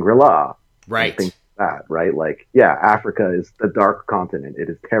Shangri-La, right? Things like that, right? Like, yeah, Africa is the dark continent. It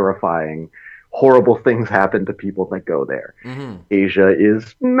is terrifying. Horrible things happen to people that go there. Asia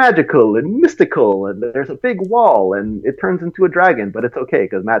is magical and mystical, and there's a big wall, and it turns into a dragon, but it's okay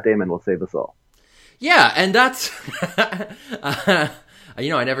because Matt Damon will save us all. Yeah, and that's I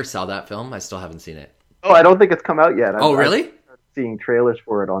never saw that film. I still haven't seen it. Oh, I don't think it's come out yet. Really? I'm seeing trailers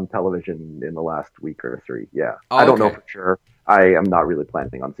for it on television in the last week or three. Yeah, Oh, I don't know okay. for sure. I am not really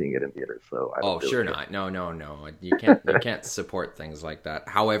planning on seeing it in theaters, so I don't really Sure care. not. No. You can't support things like that.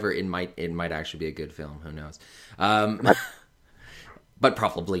 However, it might actually be a good film. Who knows? But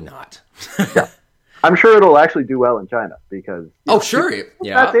probably not. Yeah. I'm sure it'll actually do well in China because. Sure.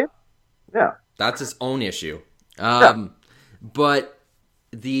 That's it. Yeah. That's its own issue. But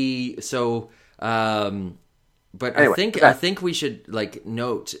anyway, I think we should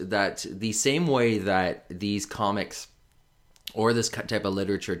note that the same way that these comics or this type of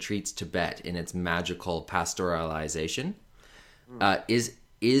literature treats Tibet in its magical pastoralization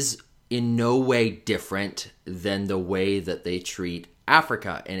is in no way different than the way that they treat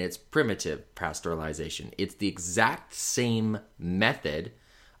Africa in its primitive pastoralization. It's the exact same method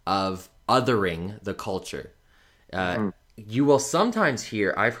of othering the culture. You will sometimes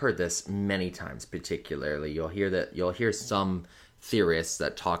hear, I've heard this many times particularly, you'll hear some theorists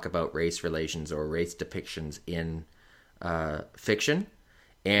that talk about race relations or race depictions in fiction,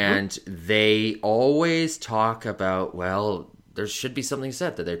 and they always talk about, well, there should be something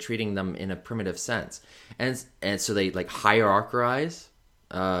said that they're treating them in a primitive sense, and so they hierarchize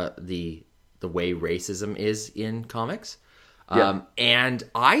the way racism is in comics. And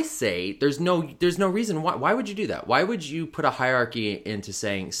I say there's no reason why would you do that? Why would you put a hierarchy into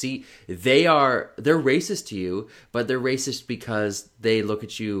saying, see, they're racist to you, but they're racist because they look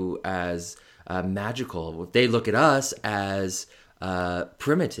at you as magical. They look at us as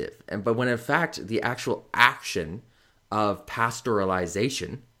primitive. But when in fact the actual action of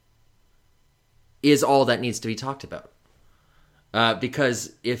pastoralization is all that needs to be talked about.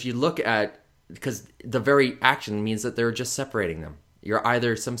 Because if you look at, because the very action means that they're just separating them. You're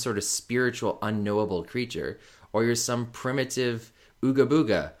either some sort of spiritual, unknowable creature, or you're some primitive ooga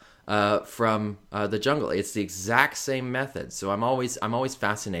booga from the jungle. It's the exact same method. So I'm always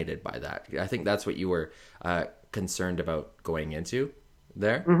fascinated by that. I think that's what you were concerned about going into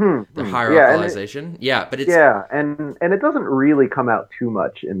there, the hierarchization. But it's and it doesn't really come out too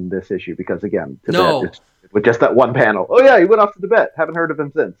much in this issue because again, Tibet is with just that one panel. Oh yeah, he went off to Tibet. Haven't heard of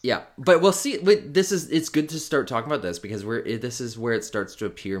him since. Yeah, but we'll see. It's good to start talking about this because this is where it starts to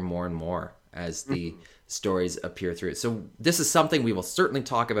appear more and more as the stories appear through. So this is something we will certainly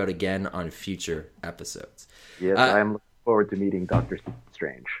talk about again on future episodes. Yes, I am looking forward to meeting Dr.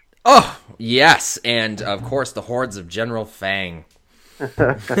 Strange. Oh yes, and of course the hordes of General Fang.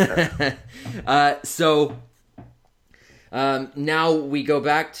 So now we go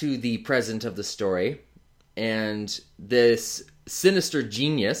back to the present of the story, and this sinister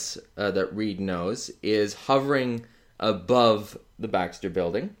genius that Reed knows is hovering above the Baxter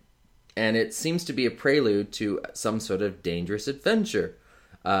building, and it seems to be a prelude to some sort of dangerous adventure,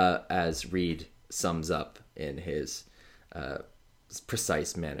 as Reed sums up in his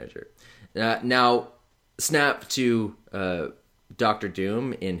precise manner. Now, snap to Dr.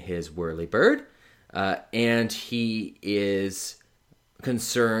 Doom in his Whirlybird, and he is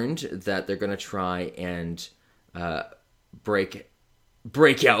concerned that they're going to try and break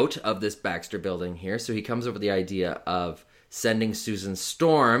out of this Baxter building here. So he comes up with the idea of sending Susan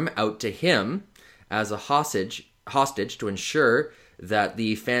Storm out to him as a hostage to ensure that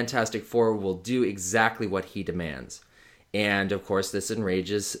the Fantastic Four will do exactly what he demands. And of course, this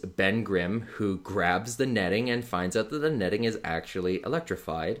enrages Ben Grimm, who grabs the netting and finds out that the netting is actually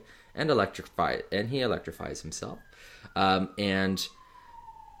electrified, and he electrifies himself. And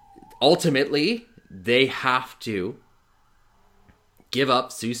ultimately, they have to give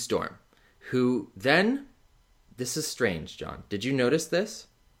up Sue Storm, who then... This is strange, John. Did you notice this?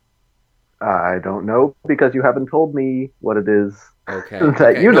 I don't know, because you haven't told me what it is. Okay.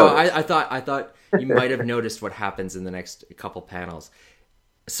 that you know. know. I thought you might have noticed what happens in the next couple panels.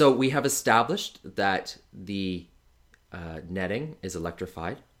 So we have established that the netting is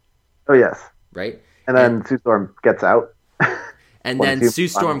electrified. Oh, yes. Right? And then Sue Storm gets out. And then Sue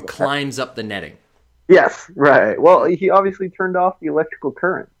Storm climbs up the netting. Yes, right. Well, he obviously turned off the electrical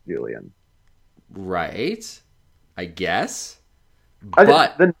current, Julian. Right. I guess.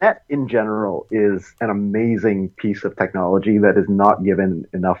 But the net in general is an amazing piece of technology that is not given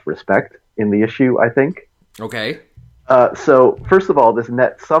enough respect in the issue, I think. Okay. So, first of all, this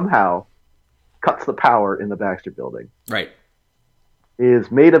net somehow cuts the power in the Baxter building. Right. Is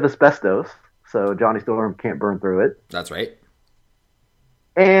made of asbestos, so Johnny Storm can't burn through it. That's right.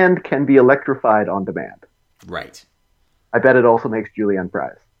 And can be electrified on demand. Right. I bet it also makes Julian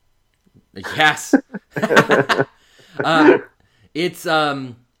fries. Yes. It's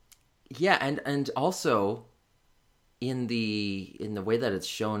yeah, and also in the way that it's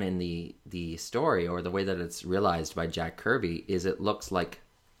shown in the story, or the way that it's realized by Jack Kirby, is it looks like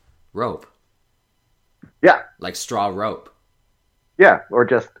rope. Yeah. Like straw rope. Yeah, or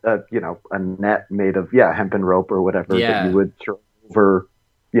just a net made of hempen rope or whatever that you would throw over,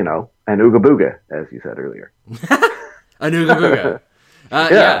 an ooga booga, as you said earlier. An ooga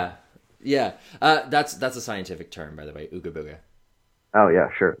booga. Yeah. That's a scientific term, by the way, ooga booga. Oh, yeah,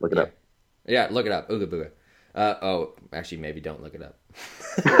 sure. Look it up. Yeah, look it up. Ooga booga. Actually, maybe don't look it up.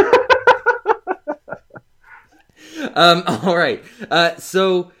 All right.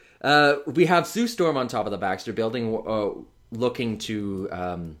 So we have Sue Storm on top of the Baxter building looking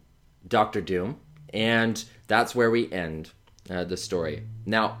to Dr. Doom, and that's where we end the story.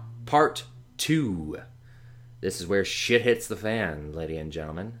 Now, part 2. This is where shit hits the fan, lady and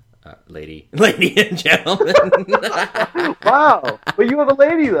gentlemen. Lady and gentlemen. Wow. But you have a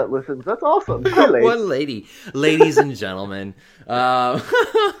lady that listens. That's awesome. Hi, lady. One lady. Ladies and gentlemen. Let's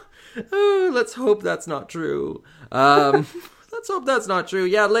hope that's not true. Let's hope that's not true.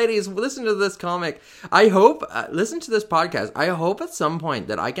 Yeah, ladies, listen to this comic. I hope, listen to this podcast. I hope at some point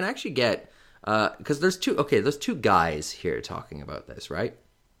that I can actually get, because there's two guys here talking about this, right?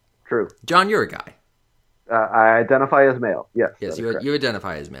 True. John, you're a guy. I identify as male. Yes. Yes, you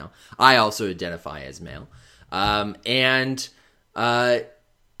identify as male. I also identify as male. And I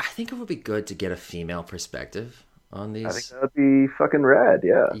think it would be good to get a female perspective on these. I think that would be fucking rad,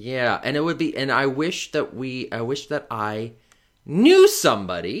 yeah. Yeah, and it would be, and I wish that I knew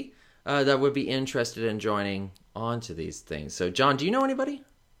somebody that would be interested in joining onto these things. So, John, do you know anybody?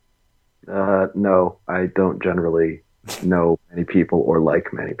 No, I don't generally know many people or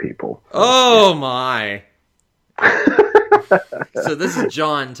like many people. Oh, my. So this is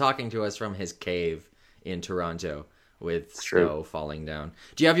John talking to us from his cave in Toronto with snow falling down.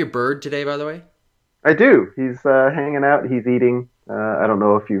 Do you have your bird today, by the way? I do. He's hanging out. He's eating. I don't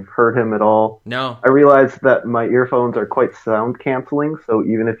know if you've heard him at all. No. I realize that my earphones are quite sound canceling, so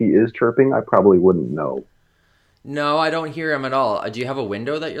even if he is chirping, I probably wouldn't know. No, I don't hear him at all. Do you have a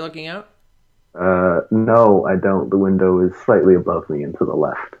window that you're looking out? No, I don't. The window is slightly above me and to the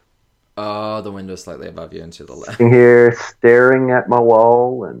left. Oh, the window's slightly above you and to the left. Sitting here staring at my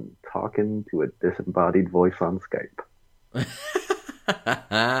wall and talking to a disembodied voice on Skype.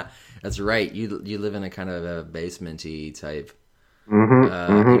 That's right. You live in a kind of a basement-y type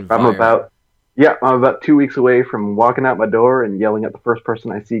I'm about 2 weeks away from walking out my door and yelling at the first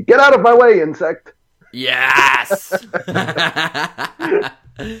person I see, "Get out of my way, insect!" Yes!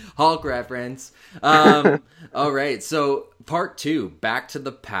 Hulk reference. All right, so part 2, Back to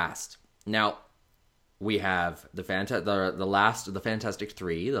the Past. Now, we have the last of the Fantastic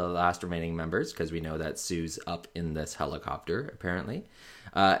Three, the last remaining members, because we know that Sue's up in this helicopter apparently,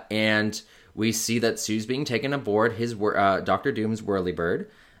 and we see that Sue's being taken aboard his Doctor Doom's Whirlybird,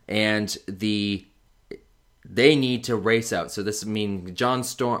 and they need to race out. So this means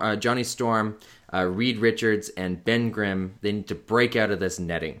Johnny Storm, Reed Richards, and Ben Grimm, they need to break out of this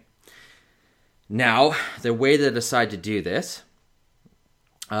netting. Now, the way they decide to do this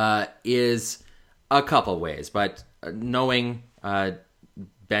is a couple ways, but knowing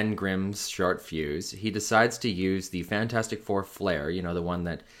Ben Grimm's short fuse, he decides to use the Fantastic Four flare, the one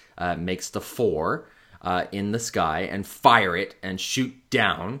that makes the four in the sky, and fire it and shoot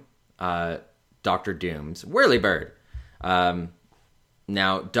down Doctor Doom's Whirlybird.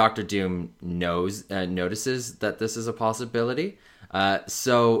 Now, Doctor Doom notices that this is a possibility,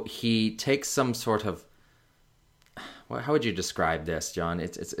 so he takes some sort of... How would you describe this, John?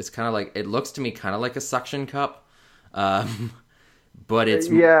 It's kind of like... It looks to me kind of like a suction cup, but it's...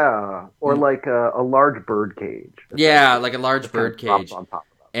 Yeah, or like a large bird cage. Yeah, like a large bird cage. On top of that.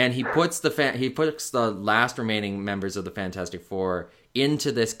 And he puts the last remaining members of the Fantastic Four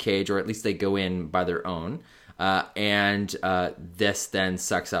into this cage, or at least they go in by their own. And this then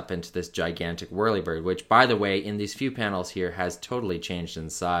sucks up into this gigantic Whirlybird, which, by the way, in these few panels here, has totally changed in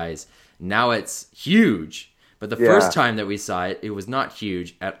size. Now it's huge. But the first time that we saw it, it was not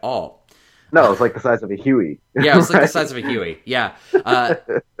huge at all. No, it was like the size of a Huey. Yeah, it was like the size of a Huey. Yeah.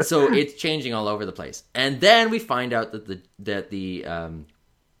 So it's changing all over the place. And then we find out that the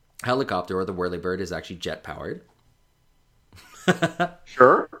helicopter, or the Whirlybird, is actually jet-powered.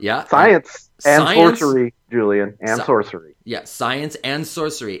 Sure. Yeah. Science and sorcery, Julian, and sorcery. Yeah, science and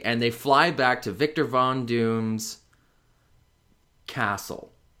sorcery. And they fly back to Victor Von Doom's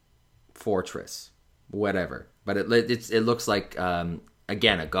castle, fortress, whatever. But it looks like,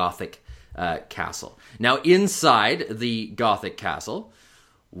 again, a Gothic castle. Now, inside the Gothic castle,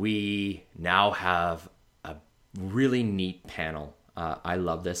 we now have a really neat panel. I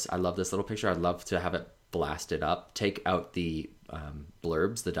love this. I love this little picture. I'd love to have it blasted up. Take out the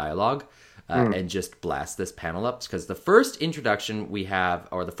blurbs, the dialogue, and just blast this panel up. Because the first introduction we have,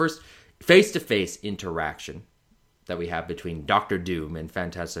 or the first face-to-face interaction that we have between Doctor Doom and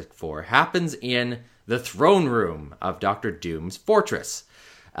Fantastic Four, happens in the throne room of Doctor Doom's fortress.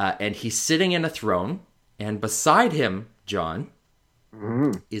 And he's sitting in a throne, and beside him, John,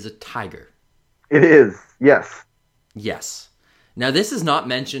 is a tiger. It is, yes. Yes. Now, this is not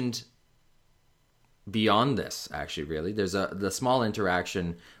mentioned beyond this, actually, really. There's the small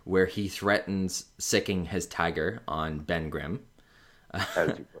interaction where he threatens sicking his tiger on Ben Grimm.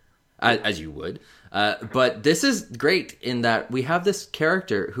 As you would. But this is great in that we have this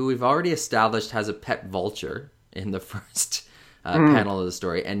character who we've already established has a pet vulture in the first panel of the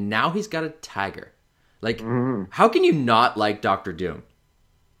story, and now he's got a tiger. Like, how can you not like Doctor Doom?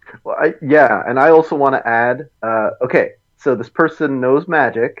 Well, and I also want to add, okay, so this person knows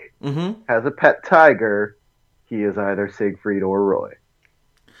magic, has a pet tiger, he is either Siegfried or Roy.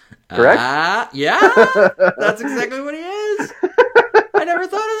 Correct? Yeah, that's exactly what he is. I never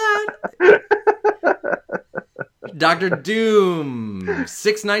thought of that. Dr. Doom,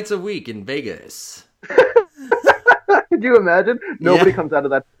 6 nights a week in Vegas. Could you imagine? Nobody comes out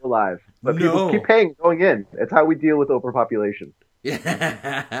of that alive. But people keep paying going in. It's how we deal with overpopulation. Send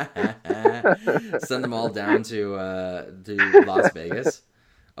them all down to Las Vegas.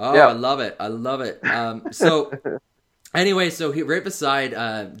 Oh, yeah. I love it. So anyway, so he right beside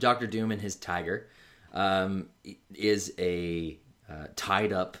Dr. Doom and his tiger is a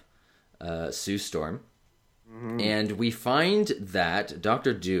tied up Sue Storm. And we find that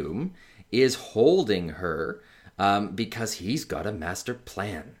Dr. Doom is holding her because he's got a master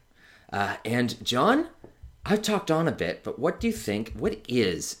plan. And John, I've talked on a bit, but what do you think? What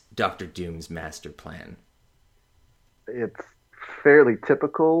is Dr. Doom's master plan? It's fairly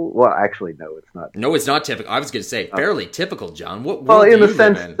typical. Well, actually, no, it's not. No, it's not typical. I was going to say fairly typical, John. What well, in the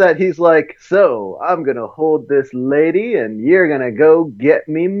sense that he's like, so I'm going to hold this lady and you're going to go get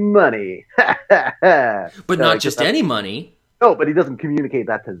me money. But not just any money. No, but he doesn't communicate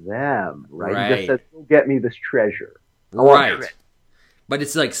that to them, right? He just says, go get me this treasure. I want treasure. But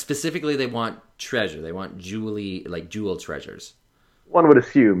it's like specifically they want treasure. They want jewel treasures. One would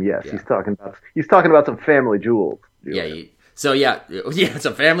assume, yes. Yeah. He's talking about some family jewels. Yeah.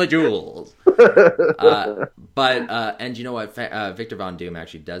 Some family jewels. And you know what? Victor Von Doom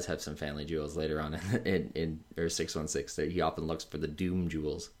actually does have some family jewels later on in 616. He often looks for the Doom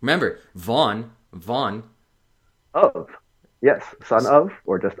jewels. Remember, Von. Of. Yes. Son of,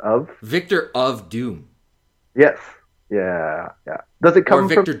 or just of. Victor of Doom. Yes. Yeah, yeah. Does it Or come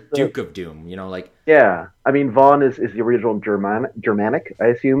Victor from the, Duke of Doom, like... Yeah, I mean Vaughn is the original Germanic, I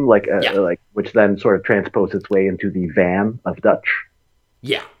assume, Yeah. like which then sort of transposed its way into the Van of Dutch.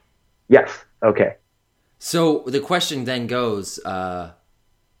 Yeah. Yes. Okay. So the question then goes,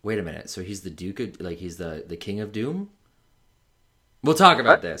 wait a minute, so he's the Duke of, he's the King of Doom? We'll talk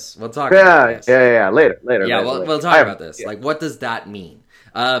about this. We'll talk about this. Yeah. Later. Yeah, later. we'll talk about this. Yeah. What does that mean?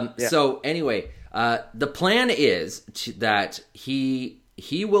 So anyway, the plan is that he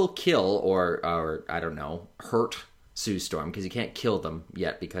will kill or I don't know, hurt Sue Storm, because he can't kill them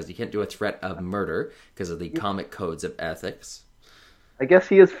yet, because he can't do a threat of murder because of the comic codes of ethics. I guess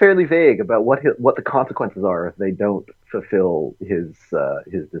he is fairly vague about what the consequences are if they don't fulfill his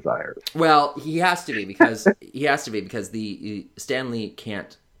desires. Well, he has to be because the Stanley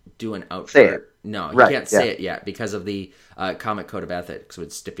can't do an outfit. No, he can't say it yet because of the comic code of ethics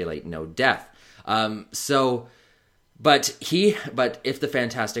would stipulate no death. But if the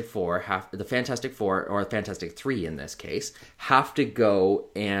Fantastic Four or the Fantastic Three in this case have to go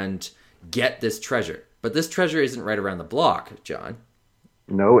and get this treasure, but this treasure isn't right around the block, John.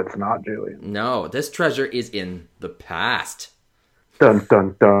 No, it's not, Julian. No, this treasure is in the past. Dun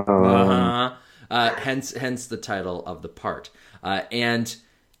dun dun. Hence the title of the part. And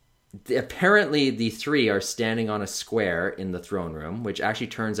apparently the three are standing on a square in the throne room, which actually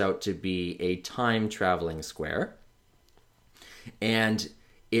turns out to be a time-traveling square. And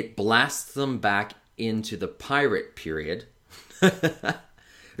it blasts them back into the pirate period.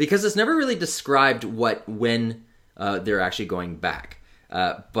 Because it's never really described when they're actually going back.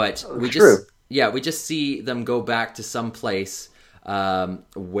 But we just see them go back to some place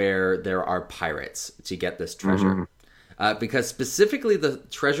where there are pirates to get this treasure. Because specifically the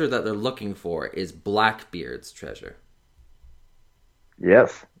treasure that they're looking for is Blackbeard's treasure.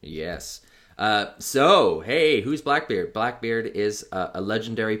 Yes. So, hey, who's Blackbeard? Blackbeard is a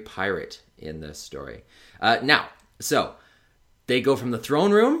legendary pirate in this story. Now, so they go from the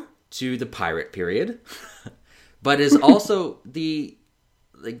throne room to the pirate period, but is also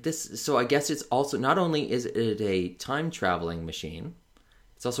so I guess it's also, not only is it a time-traveling machine,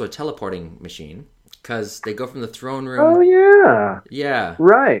 it's also a teleporting machine, because they go from the throne room... Oh, yeah. Yeah.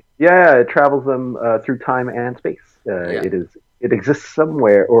 Right. Yeah, it travels them through time and space. It exists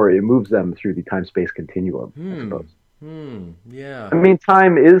somewhere, or it moves them through the time-space continuum, I suppose. Yeah. I mean,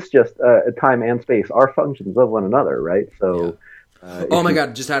 time is just... time and space are functions of one another, right? So... Yeah. Oh my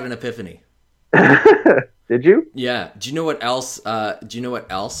God, just had an epiphany. Did you? Yeah. Do you know what else? Can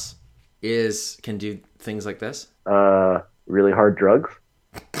do things like this? Really hard drugs.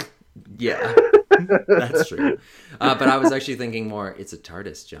 Yeah, that's true. But I was actually thinking more. It's a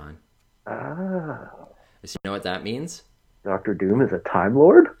TARDIS, John. Ah. So you know what that means? Dr. Doom is a Time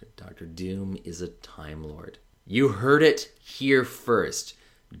Lord? Dr. Doom is a Time Lord. You heard it here first.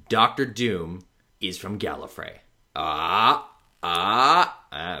 Dr. Doom is from Gallifrey.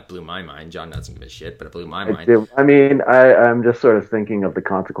 It blew my mind. John doesn't give a shit, but it blew my mind. I mean, I'm just sort of thinking of the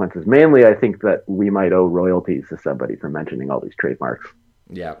consequences. Mainly, I think that we might owe royalties to somebody for mentioning all these trademarks.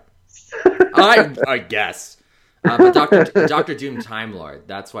 Yeah. I guess. But Dr. Doom Time Lord,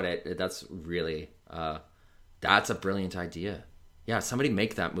 that's really, that's a brilliant idea. Yeah, somebody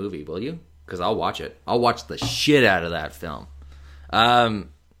make that movie, will you? Because I'll watch it. I'll watch the shit out of that film.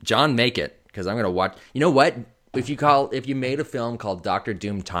 John, make it, because I'm going to watch. You know what? If you made a film called Dr.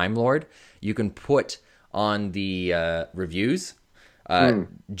 Doom Time Lord, you can put on the reviews,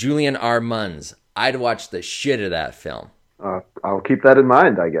 Julian R. Munns. I'd watch the shit of that film. I'll keep that in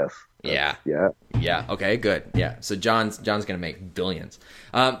mind, I guess. Yeah. Yeah. Okay, good. Yeah. So John's gonna make billions.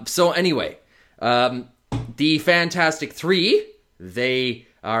 So anyway, the Fantastic Three, they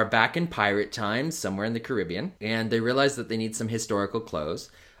are back in pirate times somewhere in the Caribbean, and they realize that they need some historical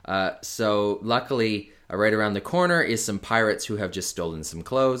clothes. So luckily, right around the corner is some pirates who have just stolen some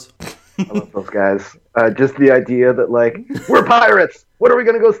clothes. I love those guys. Just the idea that, we're pirates. What are we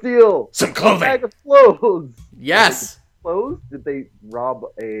going to go steal? Some clothing. A bag of clothes. Yes. Clothes? Did they rob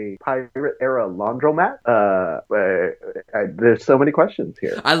a pirate-era laundromat? There's so many questions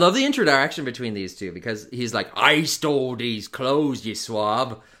here. I love the interaction between these two, because he's like, I stole these clothes, you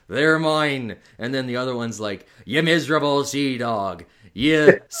swab. They're mine. And then the other one's like, you miserable sea dog.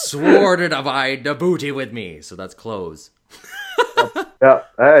 You swore to divide the booty with me. So that's clothes. Yeah,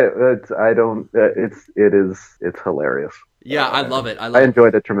 it's hilarious. Yeah, I love it. I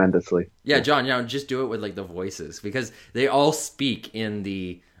enjoyed it tremendously. Yeah, John, just do it with the voices, because they all speak in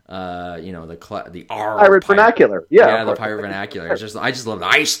the the R pirate vernacular. Yeah, the pirate vernacular. I just love it.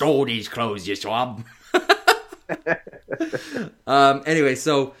 I stole these clothes, you swab. Anyway,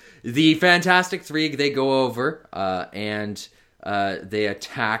 so the Fantastic Three, they go over and they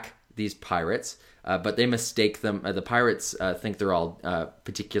attack these pirates. But they mistake them. The pirates think they're all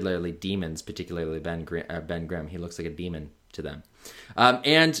particularly demons, particularly Ben Grimm. He looks like a demon to them.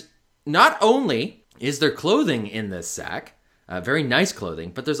 And not only is there clothing in this sack, very nice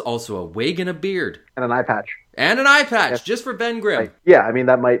clothing, but there's also a wig and a beard. And an eye patch. And an eye patch, just for Ben Grimm. Right. Yeah, I mean,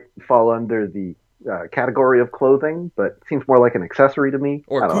 that might fall under the category of clothing, but it seems more like an accessory to me.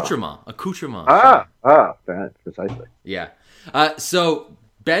 Or accoutrement. Accoutrement. Precisely. Yeah. So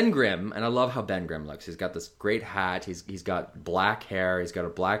Ben Grimm, and I love how Ben Grimm looks. He's got this great hat. He's got black hair. He's got a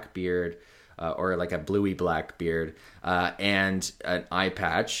black beard, or like a bluey black beard, and an eye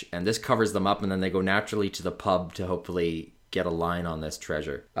patch. And this covers them up, and then they go naturally to the pub to hopefully get a line on this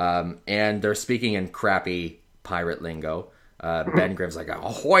treasure. And they're speaking in crappy pirate lingo. Ben Grimm's like,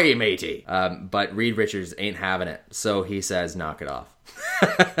 ahoy, matey. But Reed Richards ain't having it. So he says, knock it off.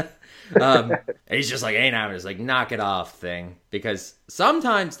 And he's just like, ain't having it. It's like, knock it off thing. Because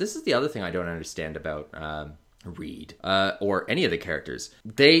sometimes, this is the other thing I don't understand about Reed, or any of the characters.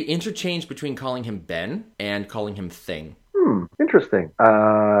 They interchange between calling him Ben and calling him Thing. Interesting.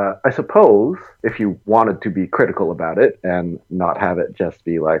 I suppose if you wanted to be critical about it and not have it just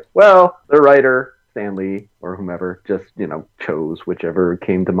be like, well, the writer, Stanley, or whomever, just, chose whichever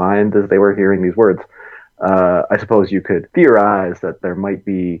came to mind as they were hearing these words. I suppose you could theorize that there might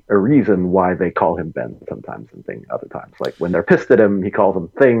be a reason why they call him Ben sometimes and Thing other times. Like when they're pissed at him, he calls him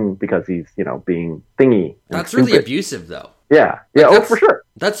Thing because he's, being thingy. That's really abusive, though. Yeah, for sure.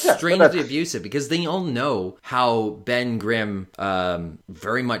 That's strangely abusive because they all know how Ben Grimm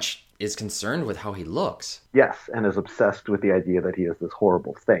very much is concerned with how he looks. Yes, and is obsessed with the idea that he is this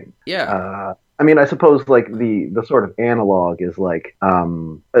horrible thing. Yeah. I suppose like the sort of analog is like,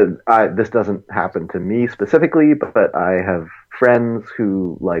 this doesn't happen to me specifically, but I have friends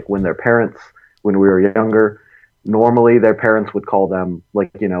who, like, when we were younger, normally their parents would call them like,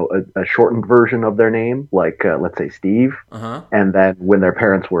 a shortened version of their name, like let's say Steve. Uh-huh. And then when their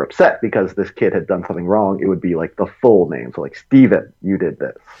parents were upset because this kid had done something wrong, it would be like the full name. So like, Steven, you did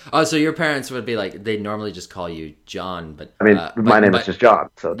this. Oh, so your parents would be like, they normally just call you John, but my name is just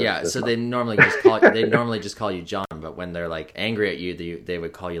John. So yeah, so they normally just call you John, but when they're like angry at you, they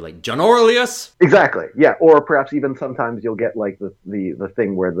would call you like John Orleus. Exactly. Yeah, or perhaps even sometimes you'll get like the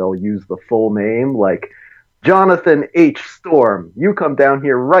thing where they'll use the full name, like Jonathan H. Storm, you come down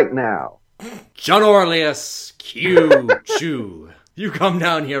here right now. John Orleus Q Chew, you come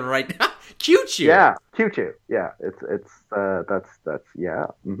down here right now. Q Chew. Yeah, Q Chew. Yeah, that's yeah.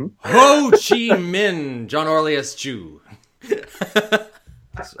 Mm-hmm. Ho Chi Minh, John Orleus Chew.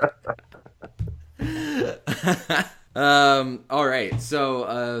 All right.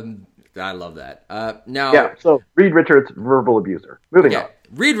 So I love that. Now, yeah. So Reed Richards, verbal abuser. Moving on.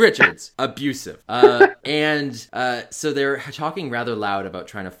 Reed Richards, abusive. And so they're talking rather loud about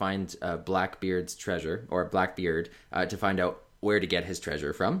trying to find Blackbeard's treasure, or Blackbeard, to find out where to get his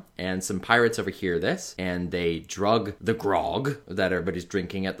treasure from. And some pirates overhear this, and they drug the grog that everybody's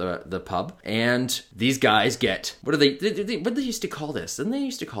drinking at the pub. And these guys get, what did they used to call this? Didn't they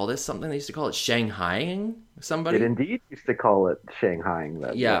used to call this something? They used to call it Shanghaiing somebody? It indeed used to call it Shanghaiing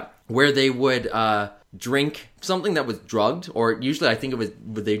that. Yeah, where they would drink something that was drugged, or usually I think it was,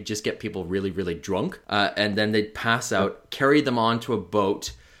 they'd just get people really, really drunk, and then they'd pass out, carry them onto a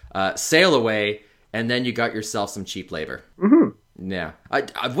boat, sail away, and then you got yourself some cheap labor. Mm-hmm. Yeah.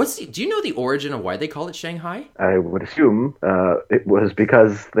 Do you know the origin of why they call it Shanghai? I would assume it was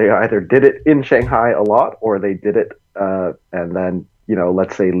because they either did it in Shanghai a lot, or they did it and then,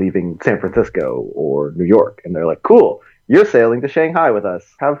 let's say leaving San Francisco or New York, and they're like, cool, you're sailing to Shanghai with us.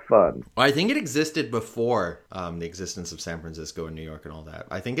 Have fun. Well, I think it existed before the existence of San Francisco and New York and all that.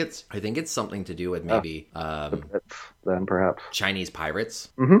 I think it's something to do with maybe then perhaps Chinese pirates.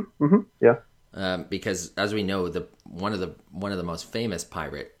 Mm-hmm. Mm-hmm. Yeah. Because as we know, one of the most famous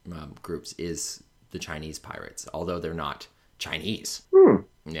pirate groups is the Chinese pirates, although they're not Chinese.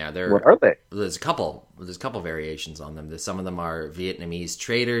 Yeah, what are they? There's a couple variations on them. Some of them are Vietnamese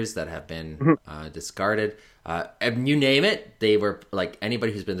traders that have been discarded. And you name it, they were like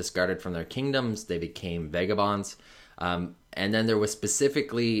anybody who's been discarded from their kingdoms. They became vagabonds. And then there was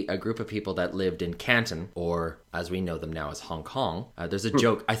specifically a group of people that lived in Canton, or as we know them now as Hong Kong. There's a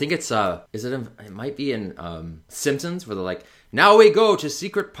joke. I think it's it might be in Simpsons, where they're like, "Now we go to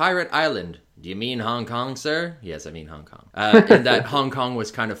Secret Pirate Island." Do you mean Hong Kong, sir? Yes, I mean Hong Kong. And that Hong Kong was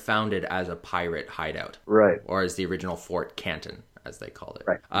kind of founded as a pirate hideout, right? Or as the original Fort Canton, as they called it.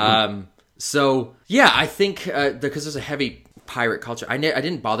 Right. So yeah, I think because there's a heavy pirate culture. I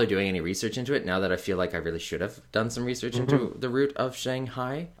didn't bother doing any research into it now that I feel like I really should have done some research into the root of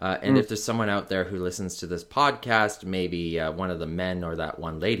Shanghai. And if there's someone out there who listens to this podcast, maybe one of the men or that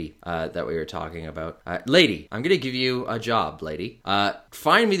one lady that we were talking about. Lady, I'm going to give you a job, lady.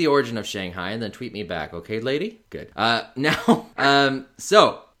 Find me the origin of Shanghai and then tweet me back. Okay, lady? Good.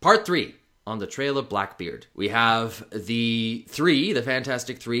 So, part 3. On the trail of Blackbeard. We have the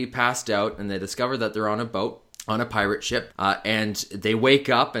Fantastic Three, passed out, and they discover that they're on a boat, on a pirate ship, and they wake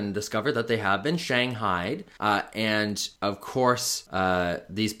up and discover that they have been shanghaied. And of course,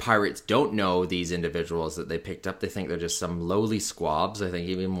 these pirates don't know these individuals that they picked up. They think they're just some lowly squabs. I think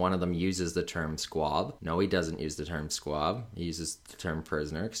even one of them uses the term squab. No, he doesn't use the term squab. He uses the term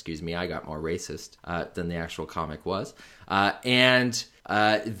prisoner. Excuse me, I got more racist than the actual comic was. Ben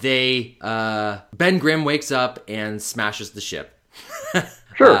Grimm wakes up and smashes the ship.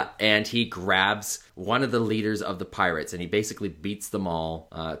 Sure. And he grabs one of the leaders of the pirates, and he basically beats them all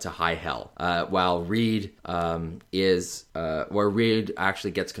to high hell. While Reed Reed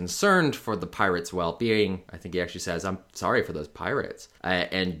actually gets concerned for the pirates' well-being. I think he actually says, "I'm sorry for those pirates."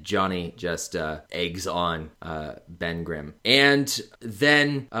 And Johnny just eggs on Ben Grimm. And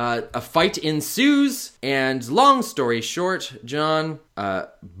then a fight ensues, and long story short, John,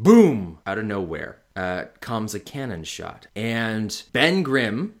 boom, out of nowhere. Comes a cannon shot, and Ben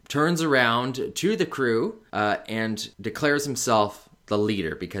Grimm turns around to the crew and declares himself the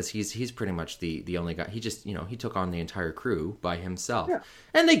leader, because he's pretty much the only guy. He just, he took on the entire crew by himself. Yeah.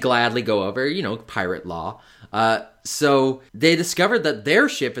 And they gladly go over, pirate law. So they discovered that their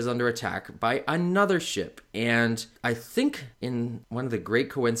ship is under attack by another ship. And I think in one of the great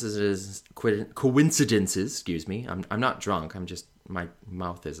coincidences, excuse me, I'm not drunk, I'm just, my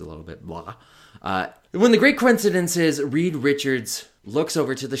mouth is a little bit blah. When the great coincidence is, Reed Richards looks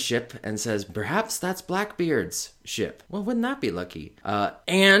over to the ship and says, perhaps that's Blackbeard's ship. Well, wouldn't that be lucky?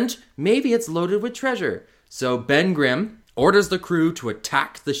 And maybe it's loaded with treasure. So Ben Grimm orders the crew to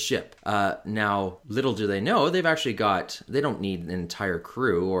attack the ship. Now, little do they know, they don't need an entire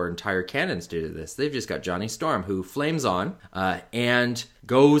crew or entire cannons to do this. They've just got Johnny Storm, who flames on and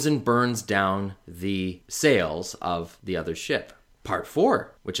goes and burns down the sails of the other ship. Part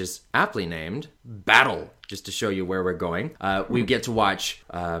 4, which is aptly named Battle, just to show you where we're going. We get to watch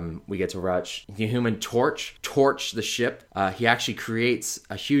the Human torch the ship. He actually creates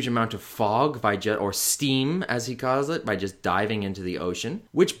a huge amount of fog or steam, as he calls it, by just diving into the ocean.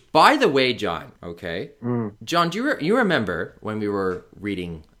 Which, by the way, John, John, do you remember when we were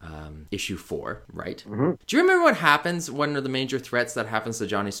reading issue 4, right? Mm-hmm. Do you remember what happens, one of the major threats that happens to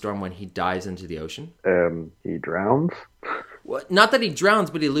Johnny Storm when he dives into the ocean? He drowns. Well, not that he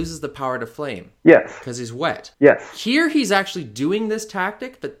drowns, but he loses the power to flame. Yes. Because he's wet. Yes. Here he's actually doing this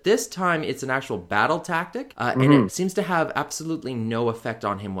tactic, but this time it's an actual battle tactic, and it seems to have absolutely no effect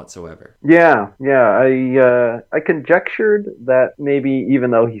on him whatsoever. Yeah. I conjectured that maybe even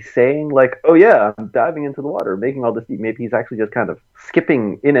though he's saying, like, oh yeah, I'm diving into the water, making all this, maybe he's actually just kind of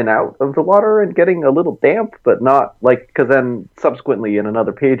skipping in and out of the water and getting a little damp, but not, like, because then subsequently in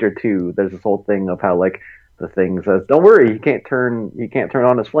another page or two, there's this whole thing of how, like, the thing says, "Don't worry, he can't turn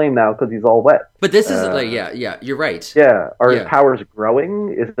on his flame now because he's all wet." But this is you're right. Yeah, are his powers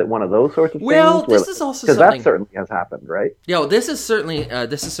growing? Is it one of those sorts of things? Well, this is also because that certainly has happened, right? Yeah, this is certainly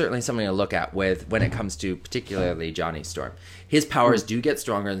something to look at when it comes to particularly Johnny Storm. His powers do get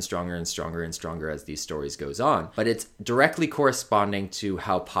stronger and stronger and stronger and stronger as these stories goes on, but it's directly corresponding to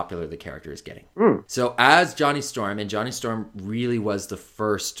how popular the character is getting. So as Johnny Storm, and Johnny Storm really was the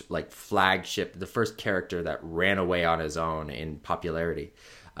first flagship, the first character that ran away on his own in popularity.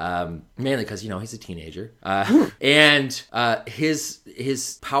 Mainly because, he's a teenager. And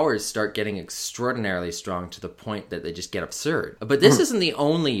his powers start getting extraordinarily strong to the point that they just get absurd. But this isn't the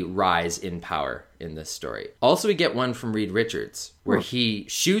only rise in power in this story. Also, we get one from Reed Richards, where he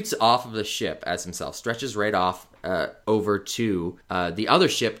shoots off of the ship as himself, stretches right off over to the other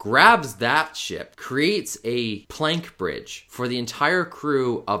ship, grabs that ship, creates a plank bridge for the entire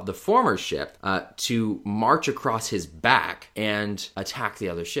crew of the former ship to march across his back and attack the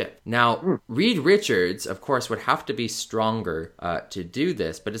other ship. Now, Reed Richards, of course, would have to be stronger to do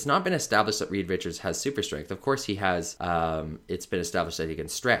this, but it's not been established that Reed Richards has super strength. Of course, he has, it's been established that he can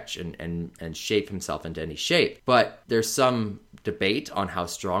stretch and shape himself into any shape, but there's some debate on how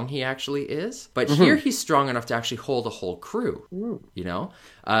strong he actually is. But here he's strong enough to actually hold a whole crew,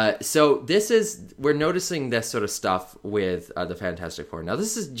 so we're noticing this sort of stuff with the Fantastic Four. Now,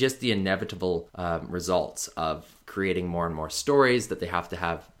 this is just the inevitable results of creating more and more stories that they have to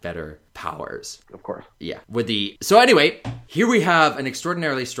have better powers. Of course. Yeah. So anyway, here we have an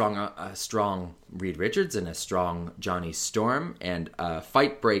extraordinarily strong Reed Richards and a strong Johnny Storm, and a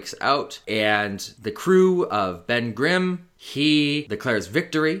fight breaks out, and the crew of Ben Grimm, he declares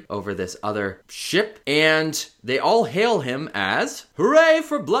victory over this other ship, and they all hail him as "Hooray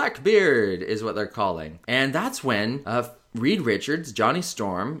for Blackbeard" is what they're calling. And that's when Reed Richards, Johnny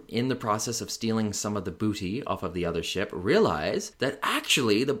Storm, in the process of stealing some of the booty off of the other ship, realize that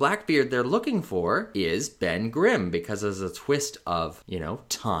actually the Blackbeard they're looking for is Ben Grimm, because there's a twist of,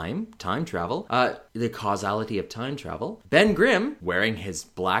 time travel, the causality of time travel. Ben Grimm, wearing his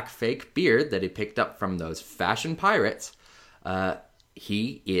black fake beard that he picked up from those fashion pirates,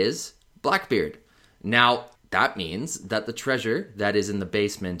 he is Blackbeard. Now, that means that the treasure that is in the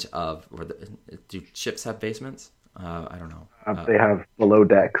basement of... do ships have basements? I don't know. They have below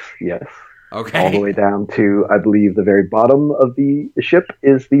decks, yes. Okay. All the way down to, I believe, the very bottom of the ship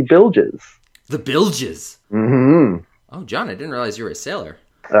is the bilges. The bilges? Mm-hmm. Oh, John, I didn't realize you were a sailor.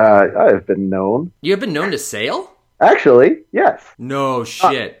 I've been known. You have been known to sail? Actually, yes. No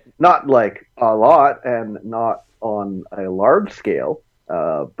shit. Not like a lot and not on a large scale,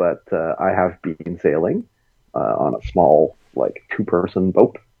 but I have been sailing on a small, two-person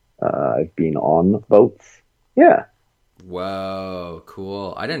boat. I've been on boats. Yeah. Whoa,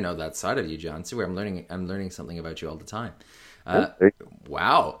 cool. I didn't know that side of you, John. See where I'm learning something about you all the time.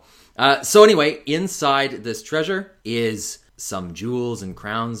 Wow. So anyway, inside this treasure is some jewels and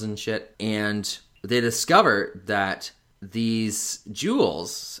crowns and shit, and they discover that these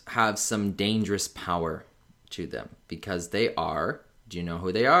jewels have some dangerous power to them, because they are... Do you know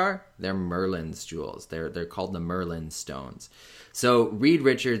who they are? They're Merlin's jewels. They're called the Merlin stones. So Reed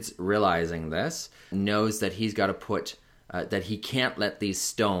Richards, realizing this, knows that he's got to put... that he can't let these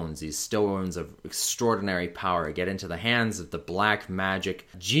stones of extraordinary power, get into the hands of the black magic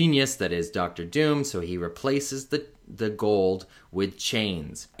genius that is Dr. Doom, so he replaces the gold with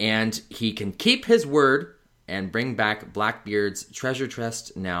chains. And he can keep his word and bring back Blackbeard's treasure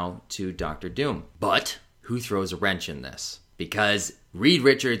chest now to Dr. Doom. But who throws a wrench in this? Because Reed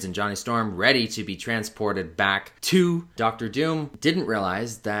Richards and Johnny Storm, ready to be transported back to Dr. Doom, didn't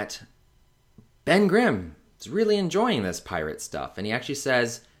realize that Ben Grimm is really enjoying this pirate stuff. And he actually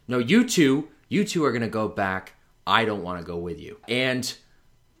says, no, you two are going to go back. I don't want to go with you. And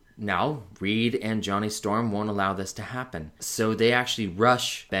now Reed and Johnny Storm won't allow this to happen. So they actually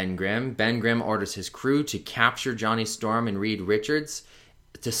rush Ben Grimm. Ben Grimm orders his crew to capture Johnny Storm and Reed Richards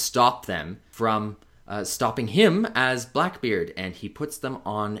to stop them from... stopping him as Blackbeard, and he puts them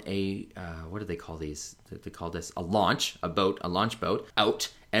on a, what do they call these? They call this a launch boat, out,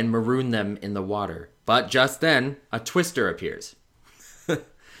 and maroon them in the water. But just then, a twister appears.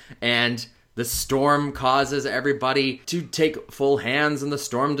 And the storm causes everybody to take full hands, and the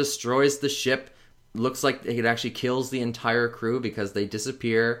storm destroys the ship. Looks like it actually kills the entire crew because they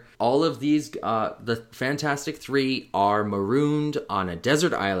disappear. All of these, the Fantastic Three, are marooned on a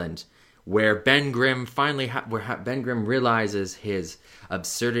desert island, where Ben Grimm Ben Grimm realizes his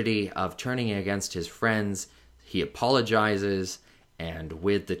absurdity of turning against his friends. He apologizes, and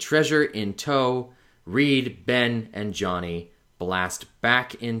with the treasure in tow, Reed, Ben, and Johnny blast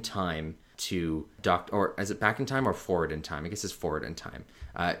back in time to or is it back in time or forward in time? I guess it's forward in time,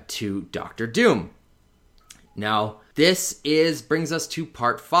 to Dr. Doom. Now, this brings us to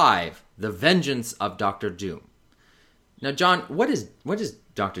part 5, The Vengeance of Dr. Doom. Now, John, what is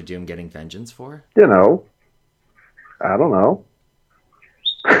Dr. Doom getting vengeance for? I don't know.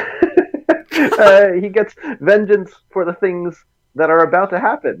 He gets vengeance for the things that are about to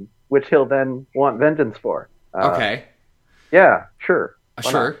happen, which he'll then want vengeance for. Okay. Yeah, sure.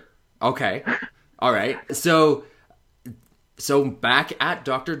 Sure. Okay. All right. So back at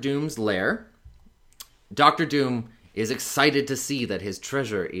Dr. Doom's lair, Dr. Doom is excited to see that his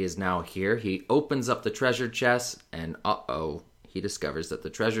treasure is now here. He opens up the treasure chest, and he discovers that the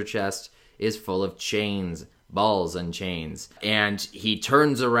treasure chest is full of chains, balls and chains. And he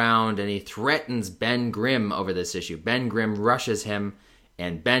turns around and he threatens Ben Grimm over this issue. Ben Grimm rushes him,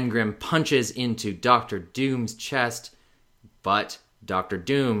 and Ben Grimm punches into Dr. Doom's chest, but Dr.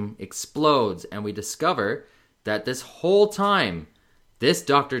 Doom explodes, and we discover that this whole time, this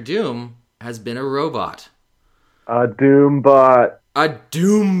Dr. Doom has been a robot. A Doombot. A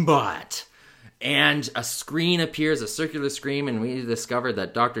Doombot. And a screen appears, a circular screen, and we discover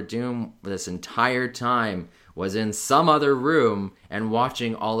that Dr. Doom, this entire time, was in some other room and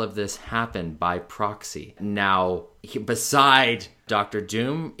watching all of this happen by proxy. Now, beside Dr.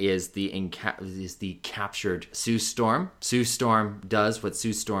 Doom is the captured Sue Storm. Sue Storm does what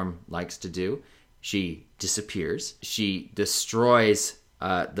Sue Storm likes to do, She disappears. She destroys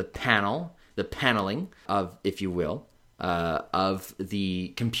the paneling of, if you will, of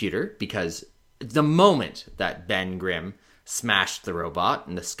the computer, because the moment that Ben Grimm smashed the robot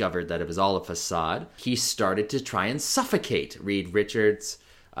and discovered that it was all a facade, he started to try and suffocate Reed Richards,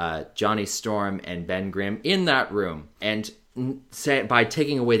 Johnny Storm, and Ben Grimm in that room. And by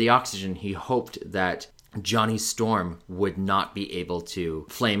taking away the oxygen, he hoped that Johnny Storm would not be able to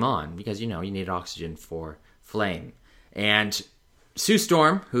flame on, because, you need oxygen for flame. And Sue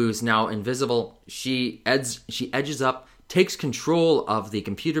Storm, who's now invisible, she edges up, takes control of the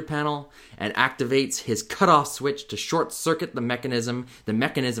computer panel, and activates his cutoff switch to short-circuit the mechanism. The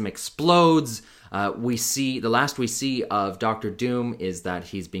mechanism explodes. The last we see of Dr. Doom is that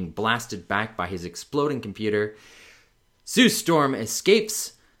he's being blasted back by his exploding computer. Sue Storm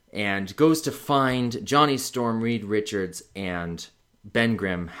escapes and goes to find Johnny Storm, Reed Richards, and Ben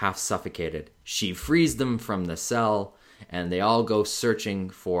Grimm half suffocated. She frees them from the cell, and they all go searching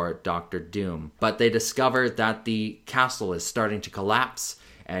for Dr. Doom. But they discover that the castle is starting to collapse,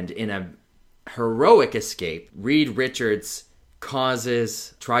 and in a heroic escape, Reed Richards tries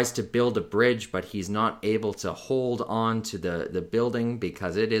to build a bridge, but he's not able to hold on to the building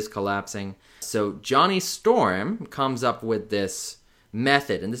because it is collapsing. So Johnny Storm comes up with this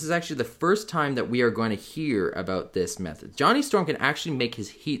method, and this is actually the first time that we are going to hear about this method. Johnny Storm can actually make his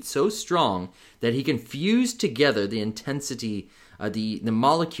heat so strong that he can fuse together the intensity, the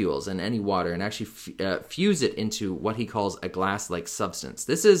molecules in any water, and actually fuse it into what he calls a glass-like substance.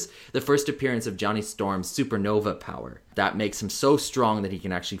 This is the first appearance of Johnny Storm's supernova power. That makes him so strong that he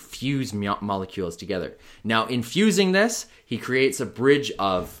can actually fuse molecules together. Now, in fusing this, he creates a bridge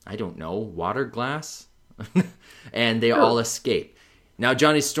of, water glass? And they all escape. Now,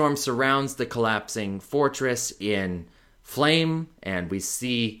 Johnny Storm surrounds the collapsing fortress in flame, and we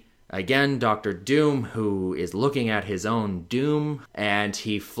see, again, Dr. Doom, who is looking at his own doom, and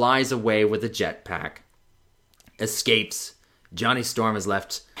he flies away with a jetpack, escapes. Johnny Storm is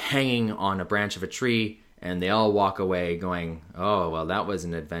left hanging on a branch of a tree, and they all walk away going, oh, well, that was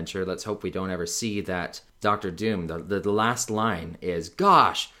an adventure. Let's hope we don't ever see that Dr. Doom. The last line is,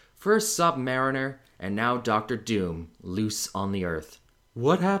 gosh, first Submariner, and now Dr. Doom, loose on the earth.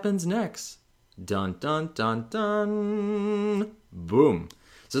 What happens next? Dun, dun, dun, dun. Boom.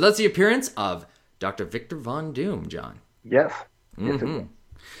 So that's the appearance of Dr. Victor Von Doom, John. Yes. Mm-hmm.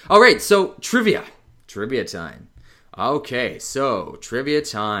 All right, so trivia. Trivia time. Okay, so trivia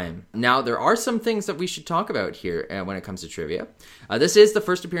time. Now, there are some things that we should talk about here when it comes to trivia. This is the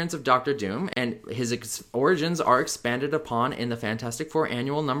first appearance of Dr. Doom, and his origins are expanded upon in the Fantastic Four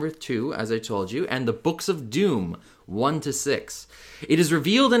Annual number 2, as I told you, and the Books of Doom 1-6. It is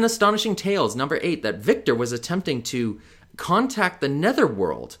revealed in Astonishing Tales number 8 that Victor was attempting to contact the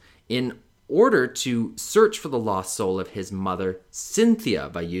Netherworld in order to search for the lost soul of his mother, Cynthia,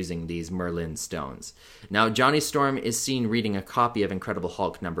 by using these Merlin stones. Now, Johnny Storm is seen reading a copy of Incredible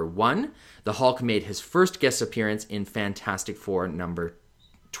Hulk number 1. The Hulk made his first guest appearance in Fantastic Four number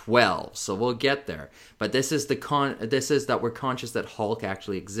 12, so we'll get there. But this is that we're conscious that Hulk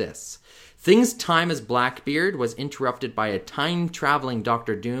actually exists. Things Time as Blackbeard was interrupted by a time-traveling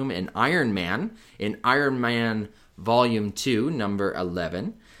Dr. Doom in Iron Man Volume 2, number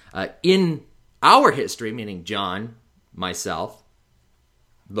 11. In our history, meaning John, myself,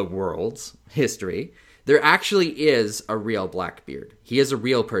 the world's history, there actually is a real Blackbeard. He is a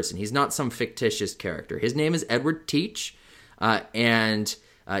real person. He's not some fictitious character. His name is Edward Teach, and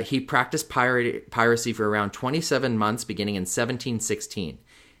he practiced piracy for around 27 months, beginning in 1716.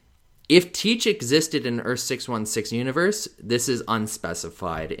 If Teach existed in Earth 616 universe, this is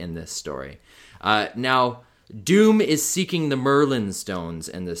unspecified in this story. Now, Doom is seeking the Merlin stones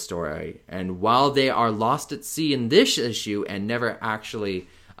in this story, and while they are lost at sea in this issue and never actually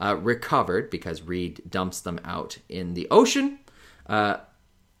recovered because Reed dumps them out in the ocean, they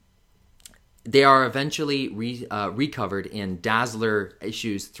are eventually recovered in Dazzler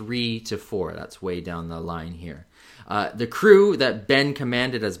issues 3-4. That's way down the line here. The crew that Ben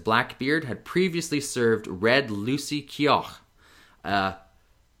commanded as Blackbeard had previously served Red Lucy Keogh,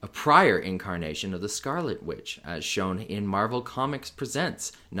 a prior incarnation of the Scarlet Witch, as shown in Marvel Comics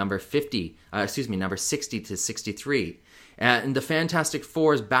Presents number 60-63. And the Fantastic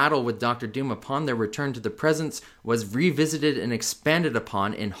Four's battle with Dr. Doom upon their return to the presence was revisited and expanded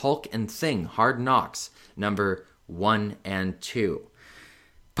upon in Hulk and Thing, Hard Knocks, number 1 and 2.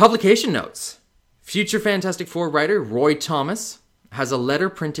 Publication notes. Future Fantastic Four writer Roy Thomas has a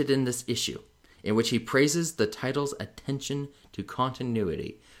letter printed in this issue in which he praises the title's attention to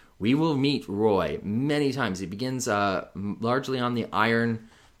continuity. We will meet Roy many times. He begins largely on the Iron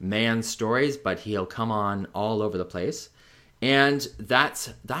man stories, but he'll come on all over the place. And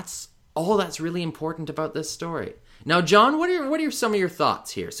that's all that's really important about this story. Now, John, what are some of your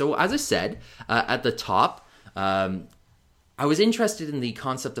thoughts here? So, as I said at the top, I was interested in the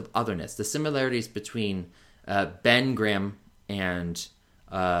concept of otherness, the similarities between Ben Grimm and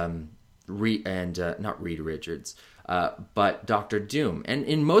not Reed Richards, but Doctor Doom, and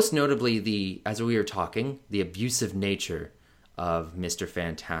in most notably as we were talking, the abusive nature of Mr.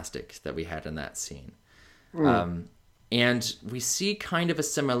 Fantastic that we had in that scene. And we see kind of a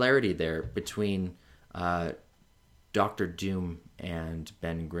similarity there between Doctor Doom and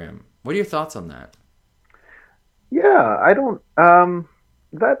Ben Grimm. What are your thoughts on that? Yeah, I don't.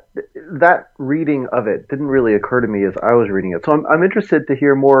 That reading of it didn't really occur to me as I was reading it. So I'm interested to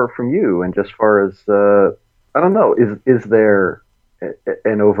hear more from you. And just far as I don't know, is there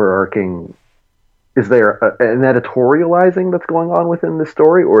an overarching? Is there an editorializing that's going on within this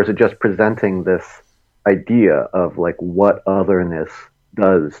story, or is it just presenting this idea of like what otherness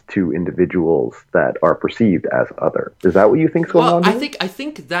does to individuals that are perceived as other? Is that what you think's going on here? I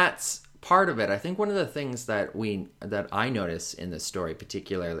think that's part of it. I think one of the things that I notice in this story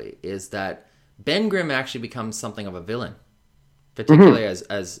particularly is that Ben Grimm actually becomes something of a villain, particularly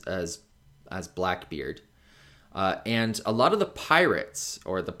as Blackbeard. And a lot of the pirates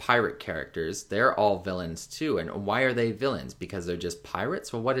or the pirate characters, they're all villains too. And why are they villains? Because they're just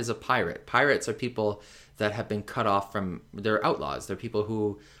pirates? Well, what is a pirate? Pirates are people that have been cut off from, they're outlaws. They're people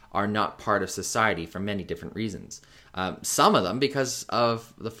who are not part of society for many different reasons. Some of them because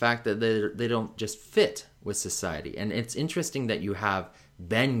of the fact that they don't just fit with society. And it's interesting that you have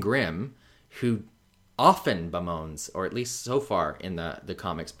Ben Grimm, who often bemoans, or at least so far in the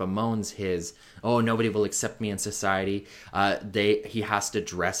comics, bemoans his, nobody will accept me in society. He has to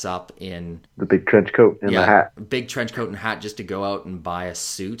dress up in the big trench coat and the hat. Big trench coat and hat just to go out and buy a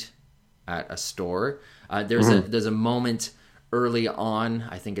suit at a store. There's a moment early on,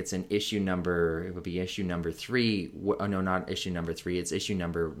 I think it's in issue number 3. Oh, no, not issue number 3. It's issue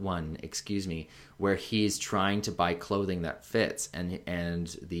number 1, excuse me, where he's trying to buy clothing that fits.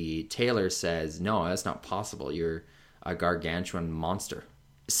 And the tailor says, no, that's not possible. You're a gargantuan monster.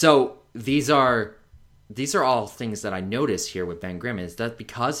 So these are all things that I notice here with Ben Grimm, is that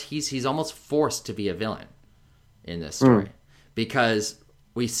because he's almost forced to be a villain in this story. Because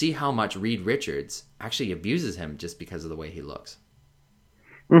we see how much Reed Richards actually abuses him just because of the way he looks.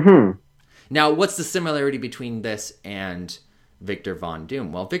 Mm-hmm. Now, what's the similarity between this and Victor Von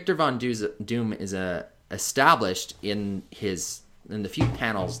Doom? Well, Victor Von Doom is established in the few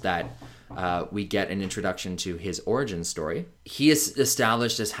panels that we get an introduction to his origin story. He is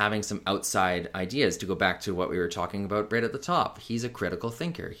established as having some outside ideas. To go back to what we were talking about right at the top, he's a critical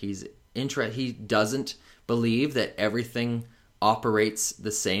thinker. He doesn't believe that everything operates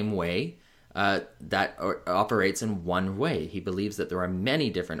the same way, operates in one way. He believes that there are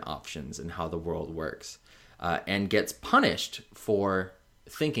many different options in how the world works, and gets punished for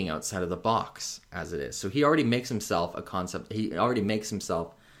thinking outside of the box as it is. So he already makes himself a concept. He already makes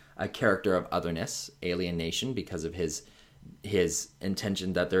himself a character of otherness, alienation, because of his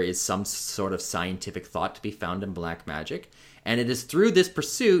intention that there is some sort of scientific thought to be found in black magic. And it is through this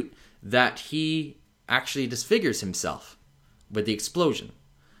pursuit that he actually disfigures himself with the explosion.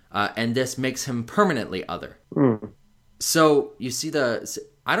 And this makes him permanently other. So you see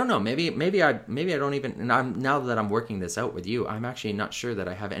I don't know, maybe I don't even, and now that I'm working this out with you, I'm actually not sure that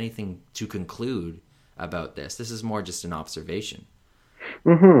I have anything to conclude about this. This is more just an observation.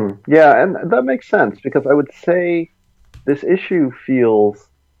 Mm-hmm. Yeah, and that makes sense, because I would say this issue feels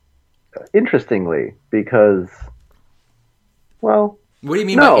interestingly because, well, what do you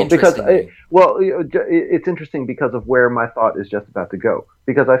mean by interestingly? It's interesting because of where my thought is just about to go.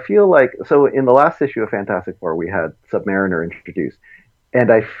 Because I feel like, so in the last issue of Fantastic Four, we had Submariner introduced,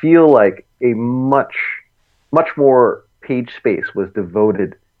 and I feel like a much more page space was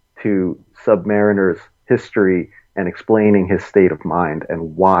devoted to Submariner's history and explaining his state of mind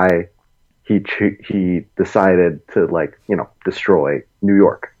and why he decided to, destroy New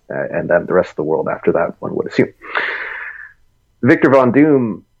York and then the rest of the world after that, one would assume. Victor Von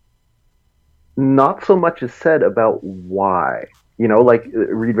Doom, not so much is said about why. Like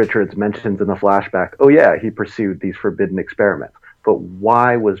Reed Richards mentions in the flashback, he pursued these forbidden experiments. But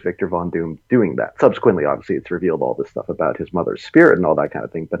why was Victor Von Doom doing that? Subsequently, obviously, it's revealed all this stuff about his mother's spirit and all that kind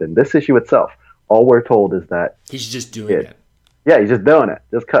of thing. But in this issue itself, all we're told is that he's just doing it. Yeah, he's just doing it,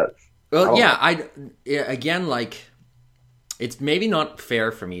 just because. Well, it's maybe not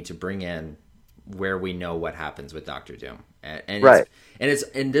fair for me to bring in where we know what happens with Doctor Doom. And Right.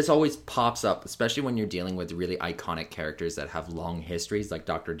 and this always pops up, especially when you're dealing with really iconic characters that have long histories, like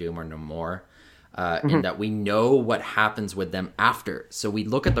Doctor Doom or Namor, in that we know what happens with them after. So we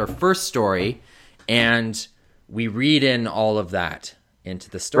look at their first story, and we read in all of that into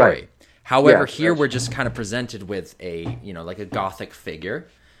the story. Right. However, Yeah, here we're just kind of presented with a, like a gothic figure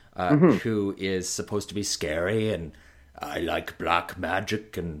who is supposed to be scary, and I like black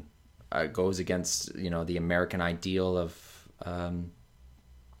magic, and goes against, the American ideal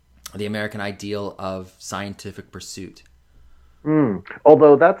of scientific pursuit.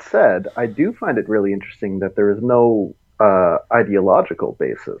 Although that said, I do find it really interesting that there is no ideological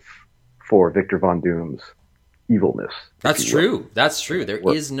basis for Victor Von Doom's evilness. That's true. That's true. There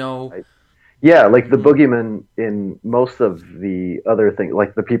is no... Yeah, like the boogeyman in most of the other things,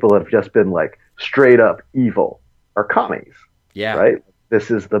 like the people that have just been like straight up evil are commies. Yeah. Right?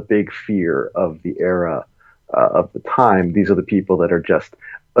 This is the big fear of the era of the time. These are the people that are just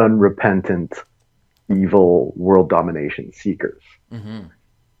unrepentant, evil world domination seekers. And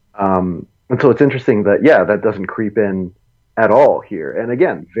so it's interesting that, that doesn't creep in at all here. And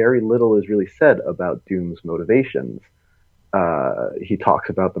again, very little is really said about Doom's motivations. He talks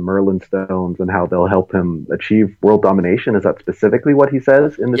about the Merlin stones and how they'll help him achieve world domination. Is that specifically what he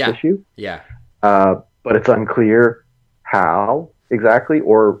says in this issue? Yeah. But it's unclear how exactly,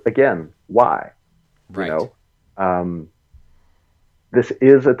 or again, why. Right. This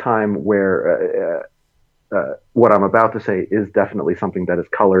is a time where what I'm about to say is definitely something that is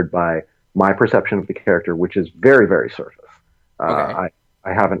colored by my perception of the character, which is very, very surface. I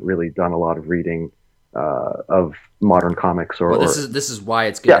haven't really done a lot of reading of modern comics, or this is why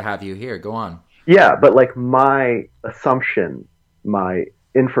it's good to have you here. Go on. Yeah, but like my assumption, my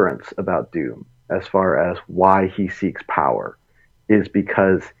inference about Doom, as far as why he seeks power, is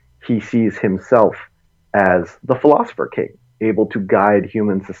because he sees himself as the Philosopher King, able to guide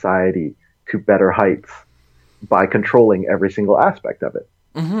human society to better heights by controlling every single aspect of it.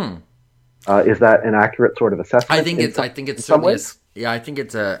 Is that an accurate sort of assessment? I think it's certainly I think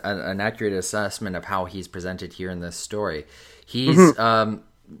it's an accurate assessment of how he's presented here in this story. He's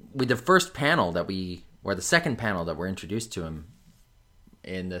with the first panel the second panel that we're introduced to him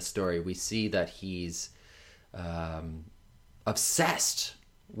in this story, we see that he's obsessed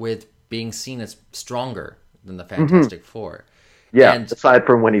with being seen as stronger than the Fantastic Four. Yeah, and, aside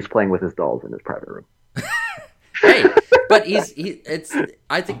from when he's playing with his dolls in his private room. Hey, but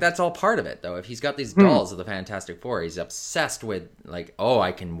I think that's all part of it, though. If he's got these dolls of the Fantastic Four, he's obsessed with, like,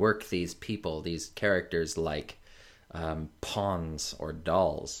 I can work these people, these characters like pawns or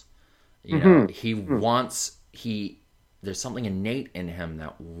dolls. He wants, there's something innate in him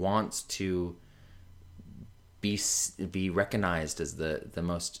that wants to be recognized as the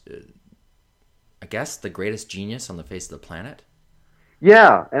most, I guess, the greatest genius on the face of the planet.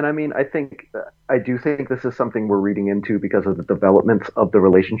 Yeah, and I mean, I do think this is something we're reading into because of the developments of the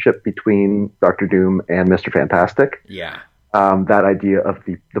relationship between Dr. Doom and Mr. Fantastic. Yeah. That idea of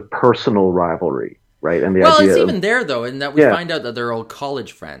the personal rivalry, right? And it's even there, though, in that we find out that they're old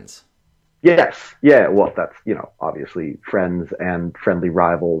college friends. Yes. Yeah, well, that's, obviously friends and friendly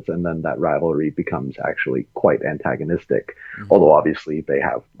rivals, and then that rivalry becomes actually quite antagonistic, although obviously they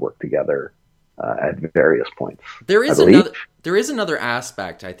have worked together at various points. There is another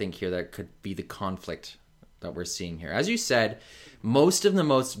aspect, I think, here that could be the conflict that we're seeing here. As you said, most of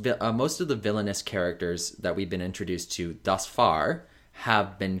the villainous characters that we've been introduced to thus far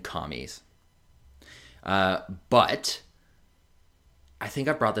have been commies. But I think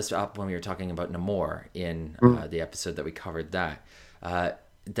I brought this up when we were talking about Namor in the episode that we covered that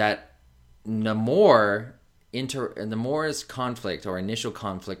Namor's conflict or initial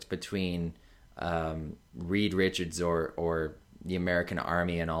conflict between Reed Richards or the American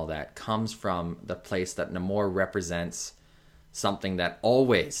army and all that comes from the place that Namor represents something that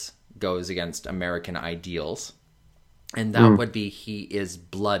always goes against American ideals, and that would be he is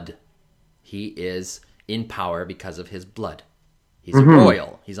blood. He is in power because of his blood. He's a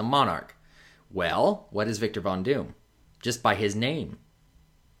royal. He's a monarch. Well, what is Victor Von Doom? Just by his name.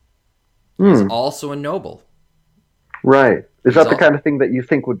 He's also a noble. Right. Is that the kind of thing that you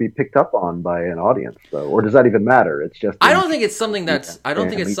think would be picked up on by an audience, though, or does that even matter? It's just I don't think it's something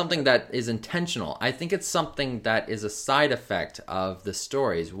that is intentional. I think it's something that is a side effect of the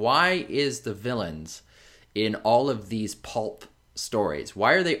stories. Why is the villains in all of these pulp stories?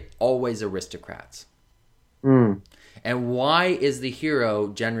 Why are they always aristocrats? And why is the hero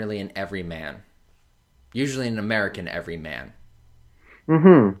generally an everyman? Usually an American everyman.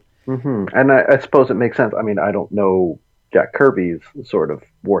 And I suppose it makes sense. I mean, I don't know Jack Kirby's sort of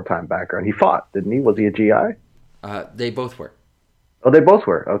wartime background. He fought, didn't he? Was he a GI? They both were. Oh, they both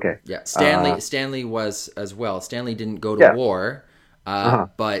were. Okay. Yeah, Stanley was as well. Stanley didn't go to war,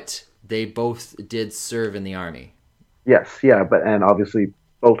 but they both did serve in the army. Yes, yeah, and obviously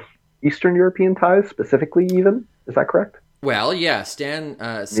both Eastern European ties, specifically, even is that correct? Well, yeah,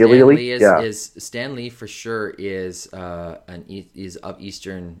 Stanley is Stanley for sure is is of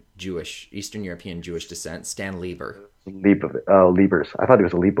Eastern European Jewish descent. Stan Lieber. Liebers. I thought he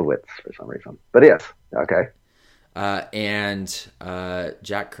was a Leibowitz for some reason, but yes, okay. And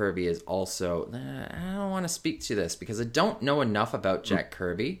Jack Kirby is also. I don't want to speak to this because I don't know enough about Jack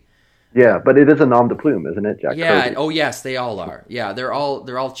Kirby. Yeah, but it is a nom de plume, isn't it, Jack Kirby? Oh yes, they all are. Yeah, they're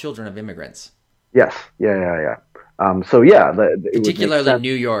all children of immigrants. Yes. Yeah. So yeah, particularly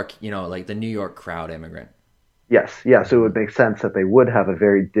New York, like the New York crowd immigrant. Yes, yeah. So it would make sense that they would have a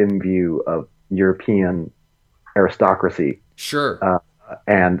very dim view of European aristocracy. Sure.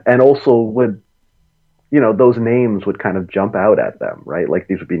 And also would, those names would kind of jump out at them, right? Like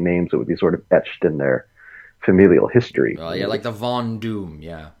these would be names that would be sort of etched in their familial history. Well, yeah, like the Von Doom,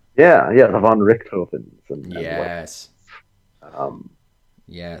 yeah. Yeah, the Von Richthofens. Yes.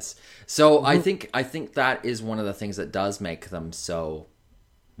 Yes. So I think that is one of the things that does make them so.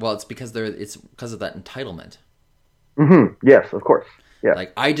 Well, it's because of that entitlement. Mm-hmm. Yes, of course. Yeah.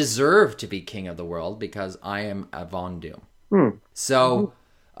 Like I deserve to be king of the world because I am a Von Doom. So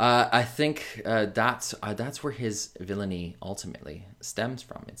I think that's where his villainy ultimately stems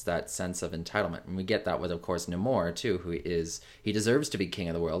from. It's that sense of entitlement, and we get that with, of course, Namor too, he deserves to be king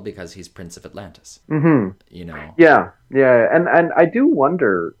of the world because he's Prince of Atlantis. Mm-hmm. Yeah, and I do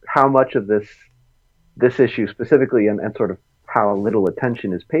wonder how much of this issue specifically, and sort of how little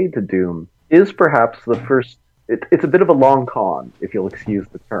attention is paid to Doom, is perhaps the first. It's a bit of a long con, if you'll excuse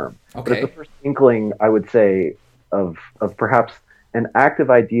the term. Okay. But it's the first inkling, I would say, of perhaps an active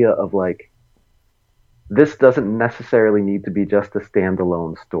idea of like, this doesn't necessarily need to be just a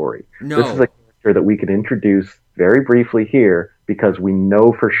standalone story. No. This is a character that we could introduce very briefly here because we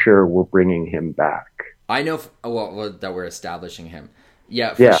know for sure we're bringing him back. I know that we're establishing him.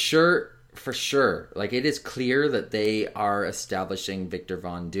 Yeah, for sure. Like it is clear that they are establishing Victor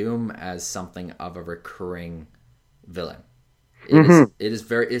Von Doom as something of a recurring villain. It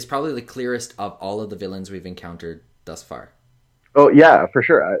is probably the clearest of all of the villains we've encountered thus far. Oh yeah, for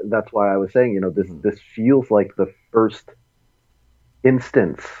sure. That's why I was saying, this feels like the first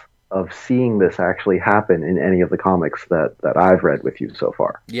instance of seeing this actually happen in any of the comics that I've read with you so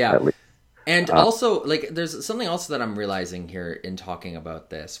far. Yeah. At least. And also, like, there's something else that I'm realizing here in talking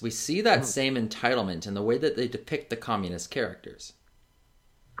about this. We see that same entitlement in the way that they depict the communist characters.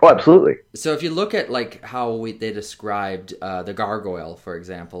 Oh, absolutely. So if you look at, like, how they described the Gargoyle, for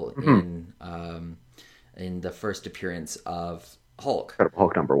example, in the first appearance of Hulk.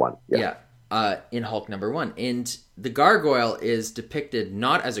 Hulk #1. Yeah. In Hulk #1. And the Gargoyle is depicted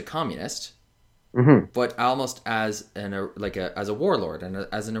not as a communist, but almost as as a warlord and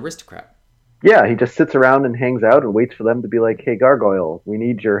as an aristocrat. Yeah, he just sits around and hangs out and waits for them to be like, "Hey, Gargoyle, we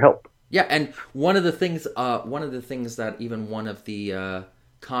need your help." Yeah, and one of the things that even one of the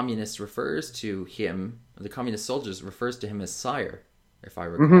communists refers to him, the communist soldiers refers to him as sire, if I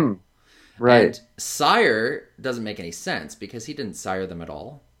recall. Right. And sire doesn't make any sense because he didn't sire them at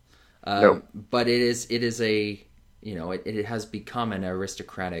all. No. But it is a it has become an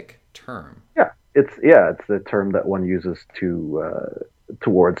aristocratic term. Yeah, it's the term that one uses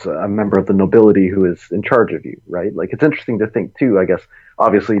towards a member of the nobility who is in charge of you, right? Like it's interesting to think too. I guess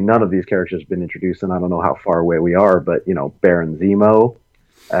obviously none of these characters have been introduced, and I don't know how far away we are, but Baron Zemo,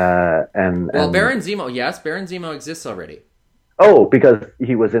 Baron Zemo, yes, Baron Zemo exists already. Oh, because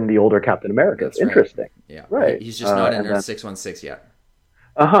he was in the older Captain America. That's interesting. Right. Yeah, right. He's just not in Earth 616 yet.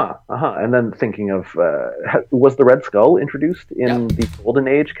 And then thinking of was the Red Skull introduced in the Golden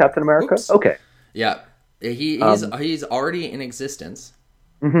Age Captain America? Oops. Okay. Yeah, he's already in existence.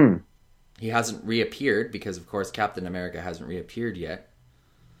 He hasn't reappeared because, of course, Captain America hasn't reappeared yet.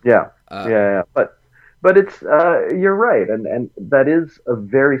 Yeah, but it's you're right, and that is a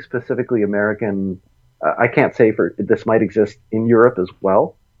very specifically American. I can't say this might exist in Europe as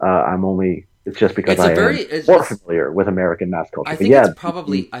well. It's just because I am more familiar with American mass culture. I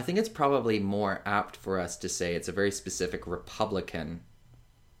think it's probably more apt for us to say it's a very specific Republican,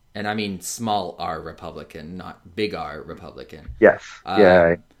 and I mean small R Republican, not big R Republican. Yes.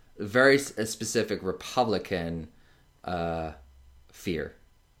 Very specific Republican fear,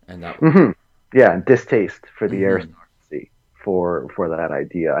 and that. And distaste for the aristocracy for that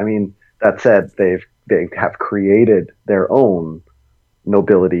idea. I mean, that said, they have created their own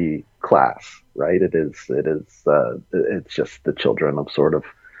nobility class, right? It's just the children of sort of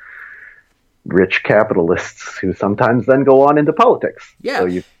rich capitalists who sometimes then go on into politics. Yeah.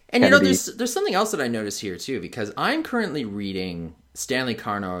 So and there's something else that I noticed here too, because I'm currently reading Stanley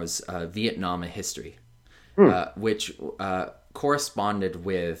Carno's Vietnam: A History, which corresponded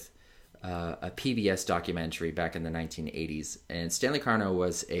with a PBS documentary back in the 1980s. And Stanley Carno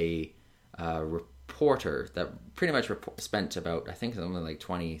was a reporter that pretty much spent about, I think, something like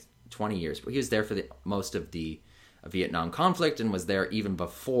 20 years. But he was there for most of the Vietnam conflict and was there even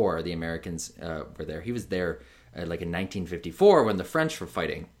before the Americans were there. He was there like in 1954 when the French were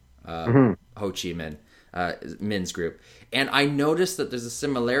fighting Ho Chi Minh. Min's group, and I noticed that there's a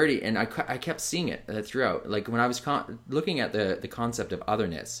similarity, and I kept seeing it throughout. Like when I was looking at the concept of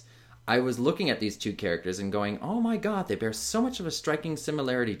otherness, I was looking at these two characters and going, "Oh my God, they bear so much of a striking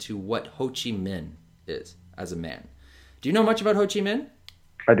similarity to what Ho Chi Minh is as a man." Do you know much about Ho Chi Minh?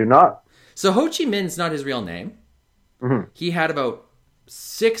 I do not. So Ho Chi Minh's not his real name. He had about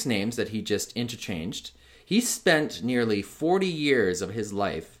 6 names that he just interchanged. He spent nearly 40 years of his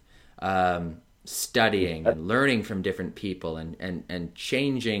life studying and learning from different people and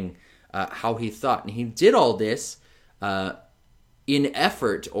changing how he thought. And he did all this in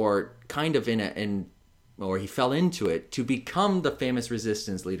effort, or kind of or he fell into it to become the famous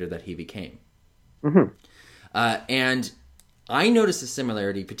resistance leader that he became. And I noticed a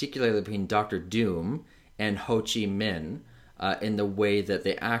similarity, particularly between Dr. Doom and Ho Chi Minh, in the way that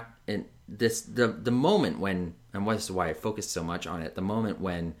they act. In the moment when, and this is why I focused so much on it, the moment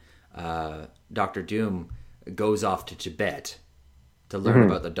when Dr. Doom goes off to Tibet to learn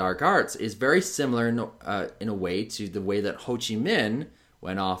about the dark arts is very similar in a way to the way that Ho Chi Minh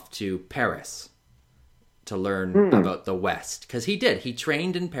went off to Paris to learn about the West. Because he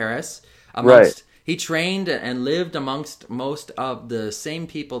trained in Paris. He trained and lived amongst most of the same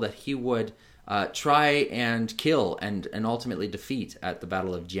people that he would try and kill and ultimately defeat at the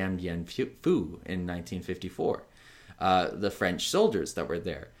Battle of Dien Bien Phu in 1954. The French soldiers that were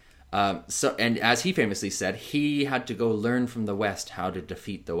there. And as he famously said, he had to go learn from the West how to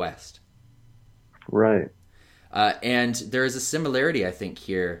defeat the West. Right. And there is a similarity, I think,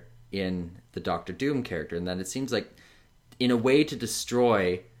 here in the Doctor Doom character, in that it seems like, in a way to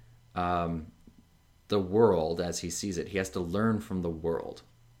destroy the world as he sees it, he has to learn from the world.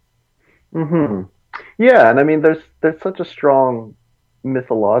 Yeah, and I mean, there's such a strong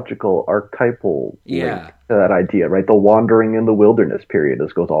mythological, archetypal link to that idea, right? The wandering in the wilderness period.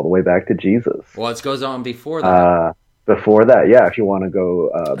 This goes all the way back to Jesus. Well, it goes on before that. Before that, yeah. If you want to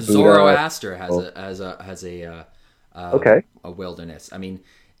go, Zoroaster has a wilderness. I mean,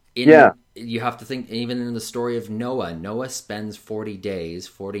 you have to think, even in the story of Noah spends 40 days,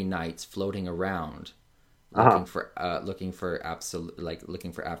 40 nights floating around, looking for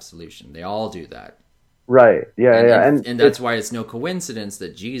absolution. They all do that. Right. Yeah. And that's why it's no coincidence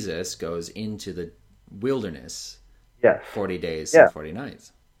that Jesus goes into the wilderness. 40 days and 40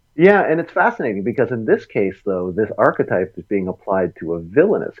 nights. Yeah, and it's fascinating because in this case, though, this archetype is being applied to a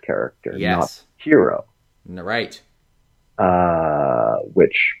villainous character, not a hero. Right.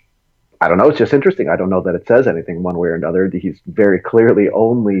 Which, I don't know, it's just interesting. I don't know that it says anything one way or another. He's very clearly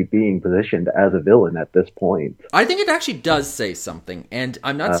only being positioned as a villain at this point. I think it actually does say something, and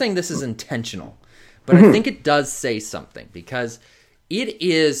I'm not saying this is intentional, but I think it does say something, because it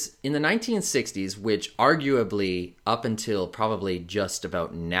is in the 1960s, which arguably up until probably just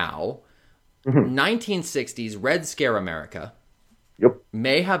about now, 1960s Red Scare America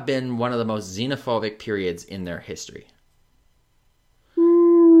may have been one of the most xenophobic periods in their history.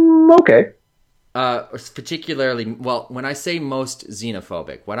 Okay. Particularly, well, when I say most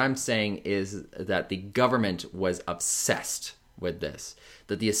xenophobic, what I'm saying is that the government was obsessed with this,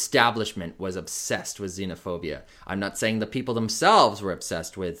 that the establishment was obsessed with xenophobia. I'm not saying the people themselves were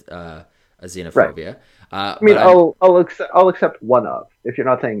obsessed with xenophobia. Right. I mean, I'll accept one of. If you're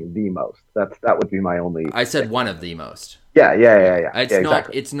not saying the most, that would be my only. I said one of the most. Yeah.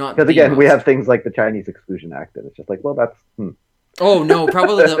 Exactly. It's not because again, we have things like the Chinese Exclusion Act, and it's just like, well, that's. Oh no,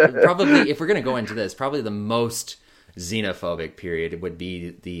 probably if we're gonna go into this, probably the most xenophobic period would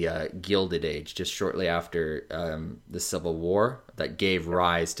be the Gilded Age, just shortly after the Civil War, that gave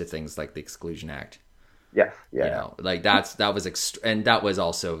rise to things like the Exclusion Act. Yes, yeah. You know, like that was that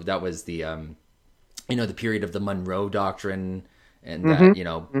was the the period of the Monroe Doctrine, and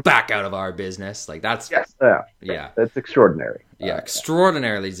that, back out of our business. Like that's that's extraordinary. Yeah,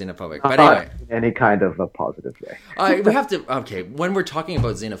 extraordinarily xenophobic. But anyway, in any kind of a positive way. We have to. Okay, when we're talking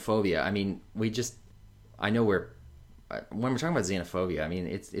about xenophobia, I mean, when we're talking about xenophobia, I mean,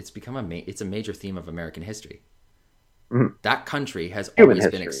 it's become a major theme of American history. That country has always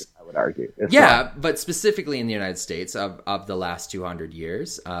been. I would argue. But specifically in the United States of the last 200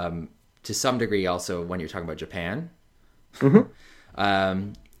 years, to some degree also when you're talking about Japan.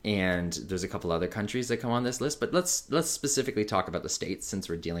 And there's a couple other countries that come on this list, but let's specifically talk about the States since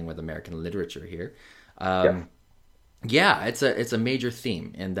we're dealing with American literature here. Yeah, it's a major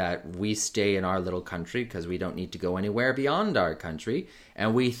theme in that we stay in our little country because we don't need to go anywhere beyond our country,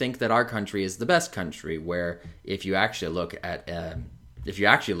 and we think that our country is the best country. Where if you actually look at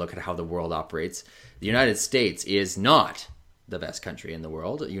how the world operates, the United States is not the best country in the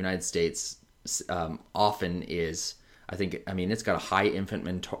world. The United States often is. It's got a high infant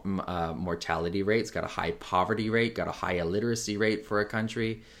mortality rate. It's got a high poverty rate. Got a high illiteracy rate for a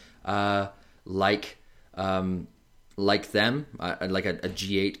country like them, like a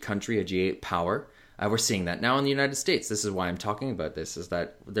G8 country, a G8 power. We're seeing that now in the United States. This is why I'm talking about this, is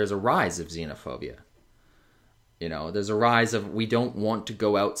that there's a rise of xenophobia. There's a rise of, we don't want to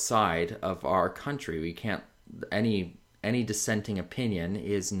go outside of our country. We can't, any dissenting opinion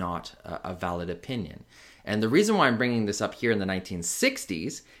is not a valid opinion. And the reason why I'm bringing this up here in the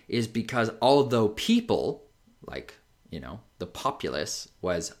 1960s is because although people, the populace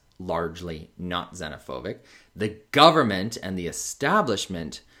was largely not xenophobic, the government and the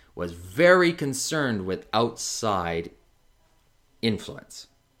establishment was very concerned with outside influence.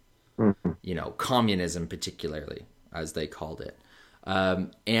 Communism particularly, as they called it.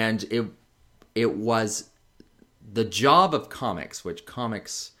 And it was the job of comics, which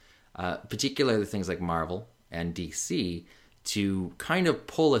comics, particularly things like Marvel and DC, to kind of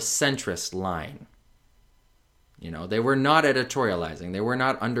pull a centrist line. They were not editorializing. They were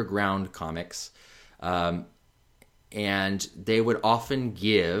not underground comics. And they would often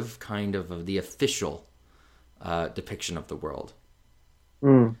give kind of the official depiction of the world.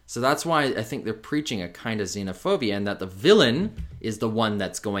 So that's why I think they're preaching a kind of xenophobia, and that the villain is the one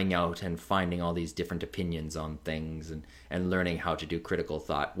that's going out and finding all these different opinions on things and learning how to do critical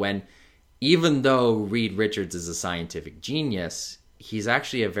thought. When, even though Reed Richards is a scientific genius, he's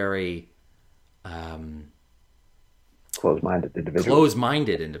actually a very closed-minded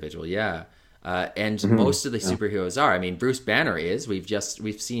individual, yeah. And most of the superheroes are. Bruce Banner is.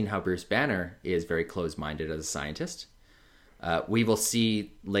 We've seen how Bruce Banner is very closed-minded as a scientist. We will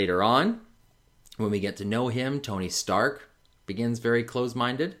see later on, when we get to know him, Tony Stark begins very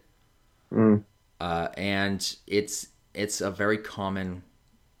closed-minded. And it's a very common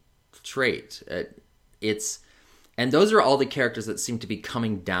trait. And those are all the characters that seem to be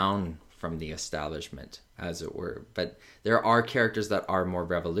coming down from the establishment, as it were. But there are characters that are more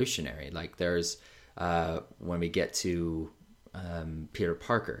revolutionary. Like there's, when we get to Peter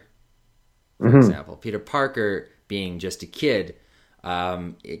Parker, for example. Peter Parker, being just a kid,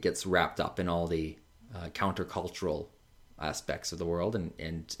 it gets wrapped up in all the countercultural aspects of the world,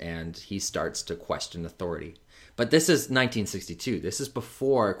 and he starts to question authority. But this is 1962. This is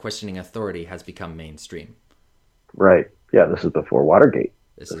before questioning authority has become mainstream. Right. Yeah, this is before Watergate.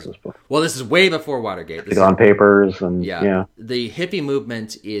 This is way before Watergate. This on papers and yeah. The hippie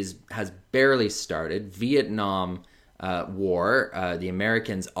movement has barely started. Vietnam War. The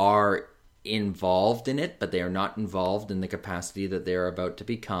Americans are involved in it, but they are not involved in the capacity that they are about to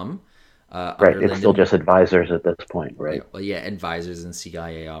become. Right. It's still just advisors at this point, right? Advisors and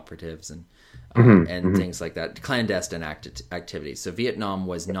CIA operatives and things like that. Clandestine activities. So Vietnam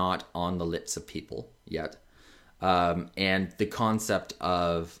was not on the lips of people yet. And the concept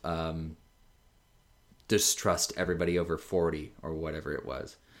of distrust everybody over 40 or whatever it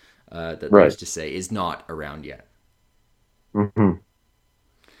was that they used to say is not around yet.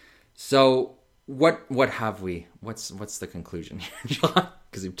 So what have we? What's the conclusion here, John?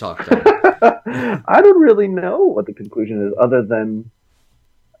 Because we've talked about it. I don't really know what the conclusion is, other than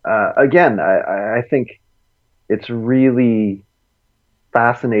again, I think it's really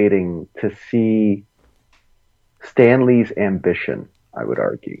fascinating to see Stan Lee's ambition, I would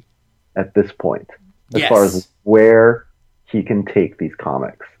argue, at this point, as far as where he can take these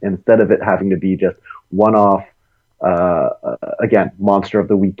comics, instead of it having to be just one-off, again, monster of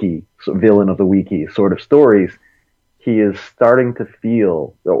the wiki, villain of the wiki sort of stories. He is starting to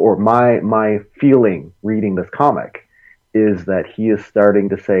feel, or my feeling reading this comic is that he is starting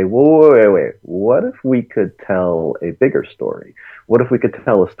to say, wait, what if we could tell a bigger story? What if we could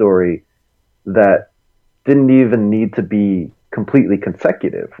tell a story that didn't even need to be completely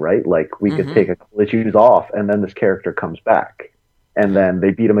consecutive, right? Like we could take a couple issues off and then this character comes back and then they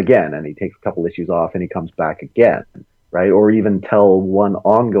beat him again and he takes a couple issues off and he comes back again, right? Or even tell one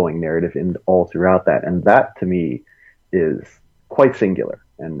ongoing narrative in all throughout that. And that to me is quite singular.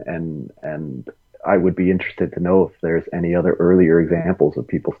 And I would be interested to know if there's any other earlier examples of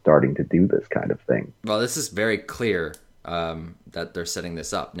people starting to do this kind of thing. Well, this is very clear that they're setting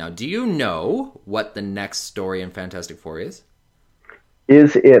this up. Now, do you know what the next story in Fantastic Four is?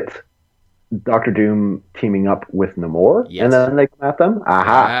 Is it Doctor Doom teaming up with Namor, Yes. and then they come at them?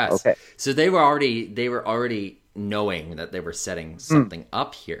 Aha! Yes. Okay. So they were already knowing that they were setting something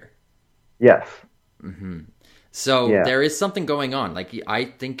up here. Yes. So Yeah. there is something going on. Like I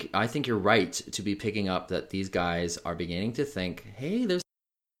think you're right to be picking up that these guys are beginning to think, hey, there's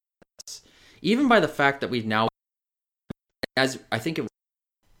even by the fact that we've now, as I think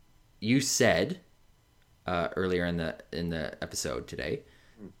you said earlier in the episode today,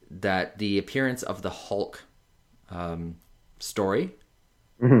 that the appearance of the Hulk story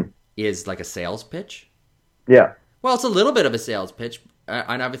is like a sales pitch. Yeah. Well, it's a little bit of a sales pitch,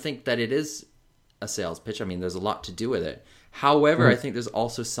 and I would think that it is a sales pitch. I mean, there's a lot to do with it. However, I think there's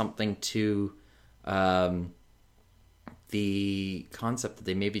also something to the concept that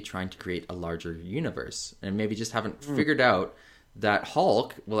they may be trying to create a larger universe, and maybe just haven't figured out that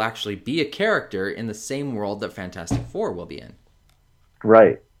Hulk will actually be a character in the same world that Fantastic Four will be in.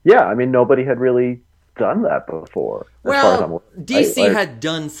 Right. Yeah. I mean, nobody had really done that before. As far as I'm aware, DC right? had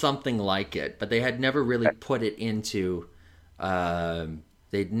done something like it, but they had never really put it into.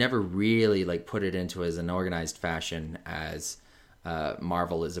 They'd never really put it into as an organized fashion as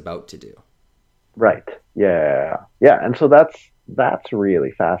Marvel is about to do. Right. Yeah. Yeah. And so that's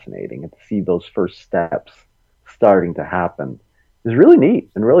really fascinating, and to see those first steps starting to happen is really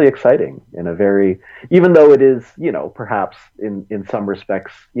neat and really exciting in a very, even though it is, perhaps in some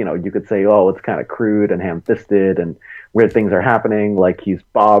respects, you could say, oh, it's kind of crude and ham-fisted and weird things are happening, like he's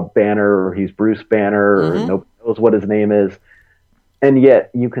Bob Banner or he's Bruce Banner or nobody knows what his name is. And yet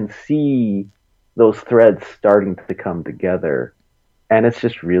you can see those threads starting to come together. And it's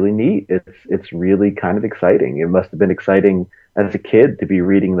just really neat. It's really kind of exciting. It must have been exciting as a kid to be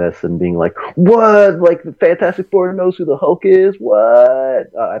reading this and being like, what? Like, the Fantastic Four knows who the Hulk is?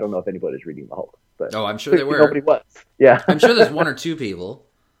 What? I don't know if anybody's reading the Hulk. But I'm sure they were. Nobody was. Yeah. I'm sure there's one or two people.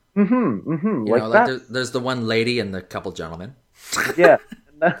 Like there's the one lady and the couple gentlemen. Yeah.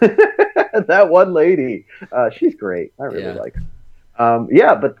 That one lady. She's great. I really like her.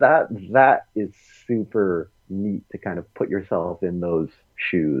 But that is super neat to kind of put yourself in those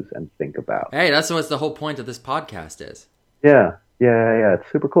shoes and think about. Hey, that's what the whole point of this podcast is. Yeah. It's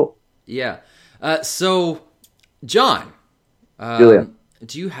super cool. Yeah. So, John, Julian,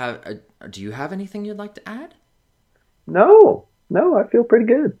 do you have anything you'd like to add? No, I feel pretty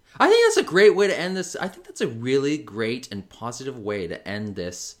good. I think that's a great way to end this. I think that's a really great and positive way to end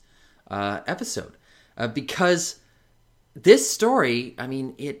this episode, because this story, I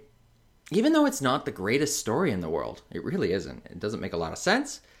mean, even though it's not the greatest story in the world, it really isn't. It doesn't make a lot of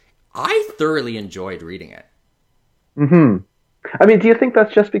sense. I thoroughly enjoyed reading it. I mean, do you think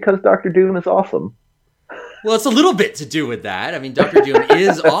that's just because Doctor Doom is awesome? Well, it's a little bit to do with that. I mean, Doctor Doom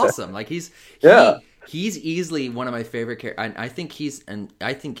is awesome. Like he's easily one of my favorite characters.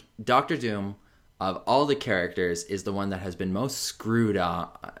 I think Doctor Doom, of all the characters, is the one that has been most screwed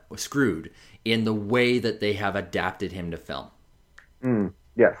in the way that they have adapted him to film.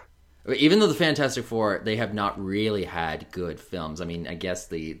 Yes. Even though the Fantastic Four, they have not really had good films. I mean, I guess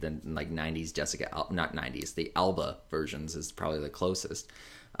the 90s the Alba versions is probably the closest.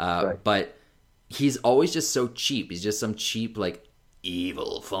 Right. But he's always just so cheap. He's just some cheap,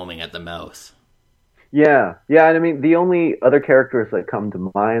 evil foaming at the mouth. Yeah. And I mean, the only other characters that come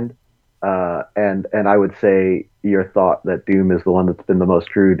to mind, and I would say your thought that Doom is the one that's been the most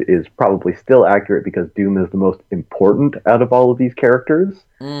crude is probably still accurate, because Doom is the most important out of all of these characters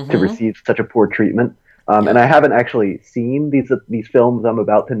to receive such a poor treatment. And I haven't actually seen these films I'm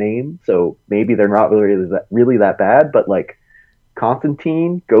about to name, so maybe they're not really that bad. But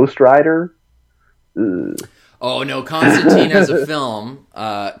Constantine, Ghost Rider. Oh no, Constantine as a film,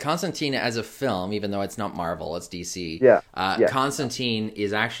 even though it's not Marvel, it's DC. Yeah. Constantine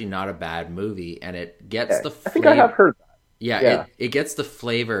is actually not a bad movie, and it gets the flavor. I think I have heard that. Yeah. It gets the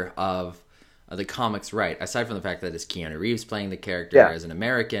flavor of the comics right, aside from the fact that it's Keanu Reeves playing the character as an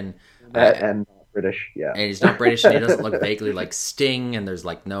American. And British, and he's not British, and he doesn't look vaguely like Sting, and there's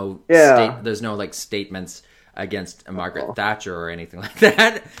no statements against Margaret Thatcher or anything like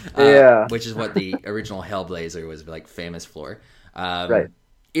that. Which is what the original Hellblazer was famous for. Right.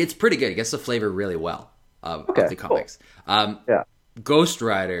 It's pretty good. It gets the flavor really well of the comics. Cool. Ghost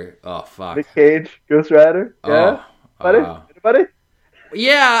Rider. Oh fuck. Nick Cage, Ghost Rider. Yeah. Buddy.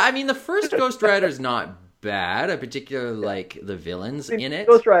 Yeah, I mean the first Ghost Rider is not bad, particularly the villains in it.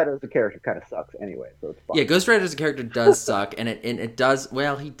 Ghost Rider as a character kind of sucks anyway, so it's fine. Yeah, Ghost Rider as a character does suck, and it does.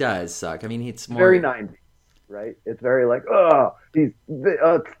 Well, he does suck. I mean, it's more very 90s. right? It's very like, oh, he's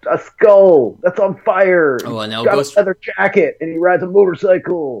a skull that's on fire. Oh, and now got Ghost... a leather jacket, and he rides a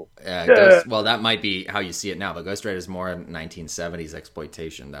motorcycle. Well, that might be how you see it now, but Ghost Rider is more 1970s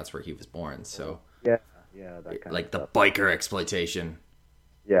exploitation. That's where he was born, so... Yeah, that kind like of the stuff. biker exploitation.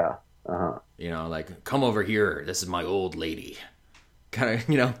 Yeah, uh-huh. You know, like, come over here, this is my old lady. Kind of,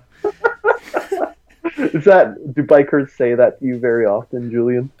 you know... Do bikers say that to you very often,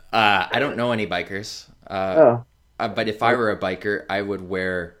 Julian? I don't know any bikers. But if I were a biker, I would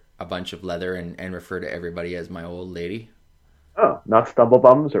wear a bunch of leather and refer to everybody as my old lady. Oh, not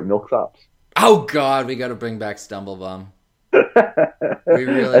stumblebums or milksops. Oh God, we got to bring back Stumblebum. We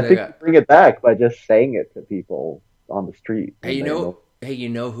really I think you bring it back by just saying it to people on the street. Hey, you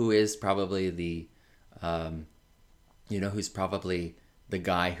know who is probably who's probably the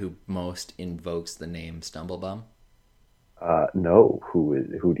guy who most invokes the name Stumblebum? No.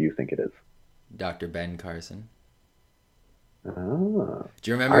 Who do you think it is? Dr. Ben Carson. Oh.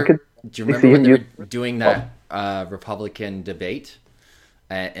 Do you remember when they were doing that Republican debate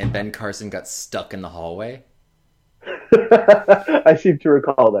and Ben Carson got stuck in the hallway? I seem to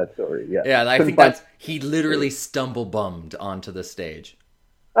recall that story. Yeah. Yeah, I think he literally stumble-bummed onto the stage.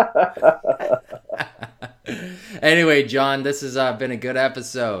 Anyway, John, this has been a good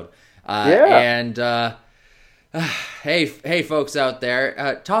episode. And hey, folks out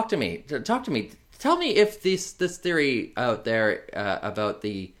there, talk to me. Tell me if this theory out there about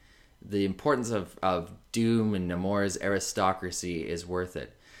the importance of Doom and Namor's aristocracy is worth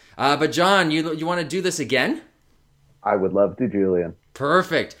it. But John, you want to do this again? I would love to, Julian.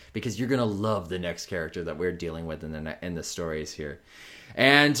 Perfect, because you're gonna love the next character that we're dealing with in the stories here.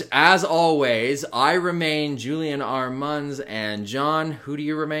 And as always, I remain Julian R. Munns, and John, who do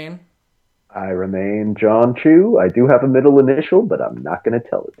you remain? I remain John Chu. I do have a middle initial, but I'm not going to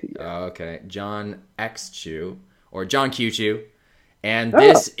tell it to you. Okay, John X Chu, or John Q Chu, and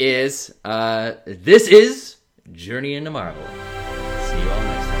this is Journey into Marvel. See you all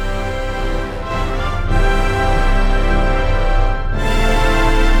next time.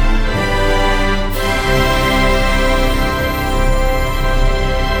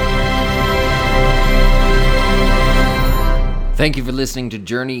 Thank you for listening to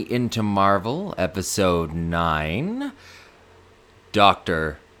Journey into Marvel, Episode 9,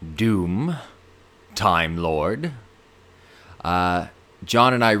 Dr. Doom, Timelord. John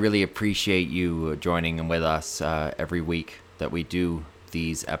and I really appreciate you joining with us every week that we do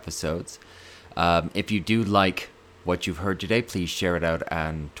these episodes. If you do like what you've heard today, please share it out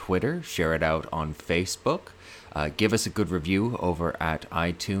on Twitter, share it out on Facebook. Give us a good review over at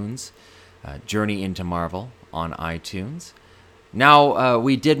iTunes, Journey into Marvel on iTunes. Now,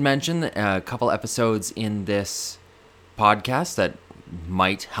 we did mention a couple episodes in this podcast that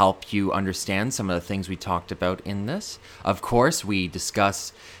might help you understand some of the things we talked about in this. Of course, we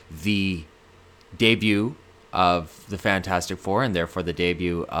discuss the debut of the Fantastic Four and therefore the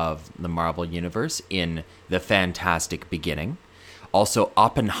debut of the Marvel Universe in The Fantastic Beginning. Also,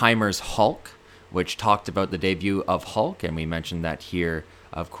 Oppenheimer's Hulk, which talked about the debut of Hulk, and we mentioned that here,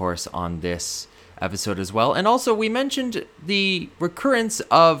 of course, on this episode as well. And also we mentioned the recurrence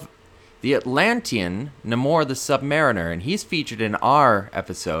of the Atlantean Namor the Submariner, and he's featured in our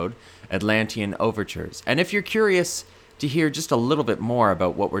episode, Atlantean Overtures. And if you're curious to hear just a little bit more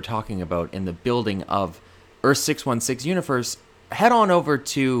about what we're talking about in the building of Earth 616 universe, head on over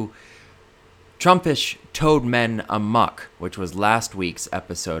to Trumpish Toadmen Amok, which was last week's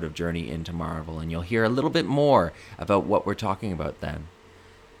episode of Journey into Marvel, and you'll hear a little bit more about what we're talking about then.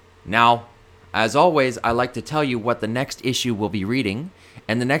 Now, as always, I like to tell you what the next issue we'll be reading,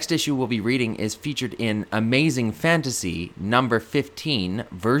 and the next issue we'll be reading is featured in Amazing Fantasy number 15,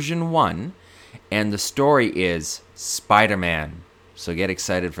 version 1, and the story is Spider-Man. So get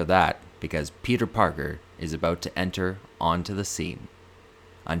excited for that, because Peter Parker is about to enter onto the scene.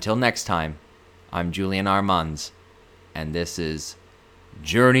 Until next time, I'm Julian R. Munns, and this is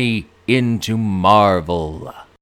Journey into Marvel.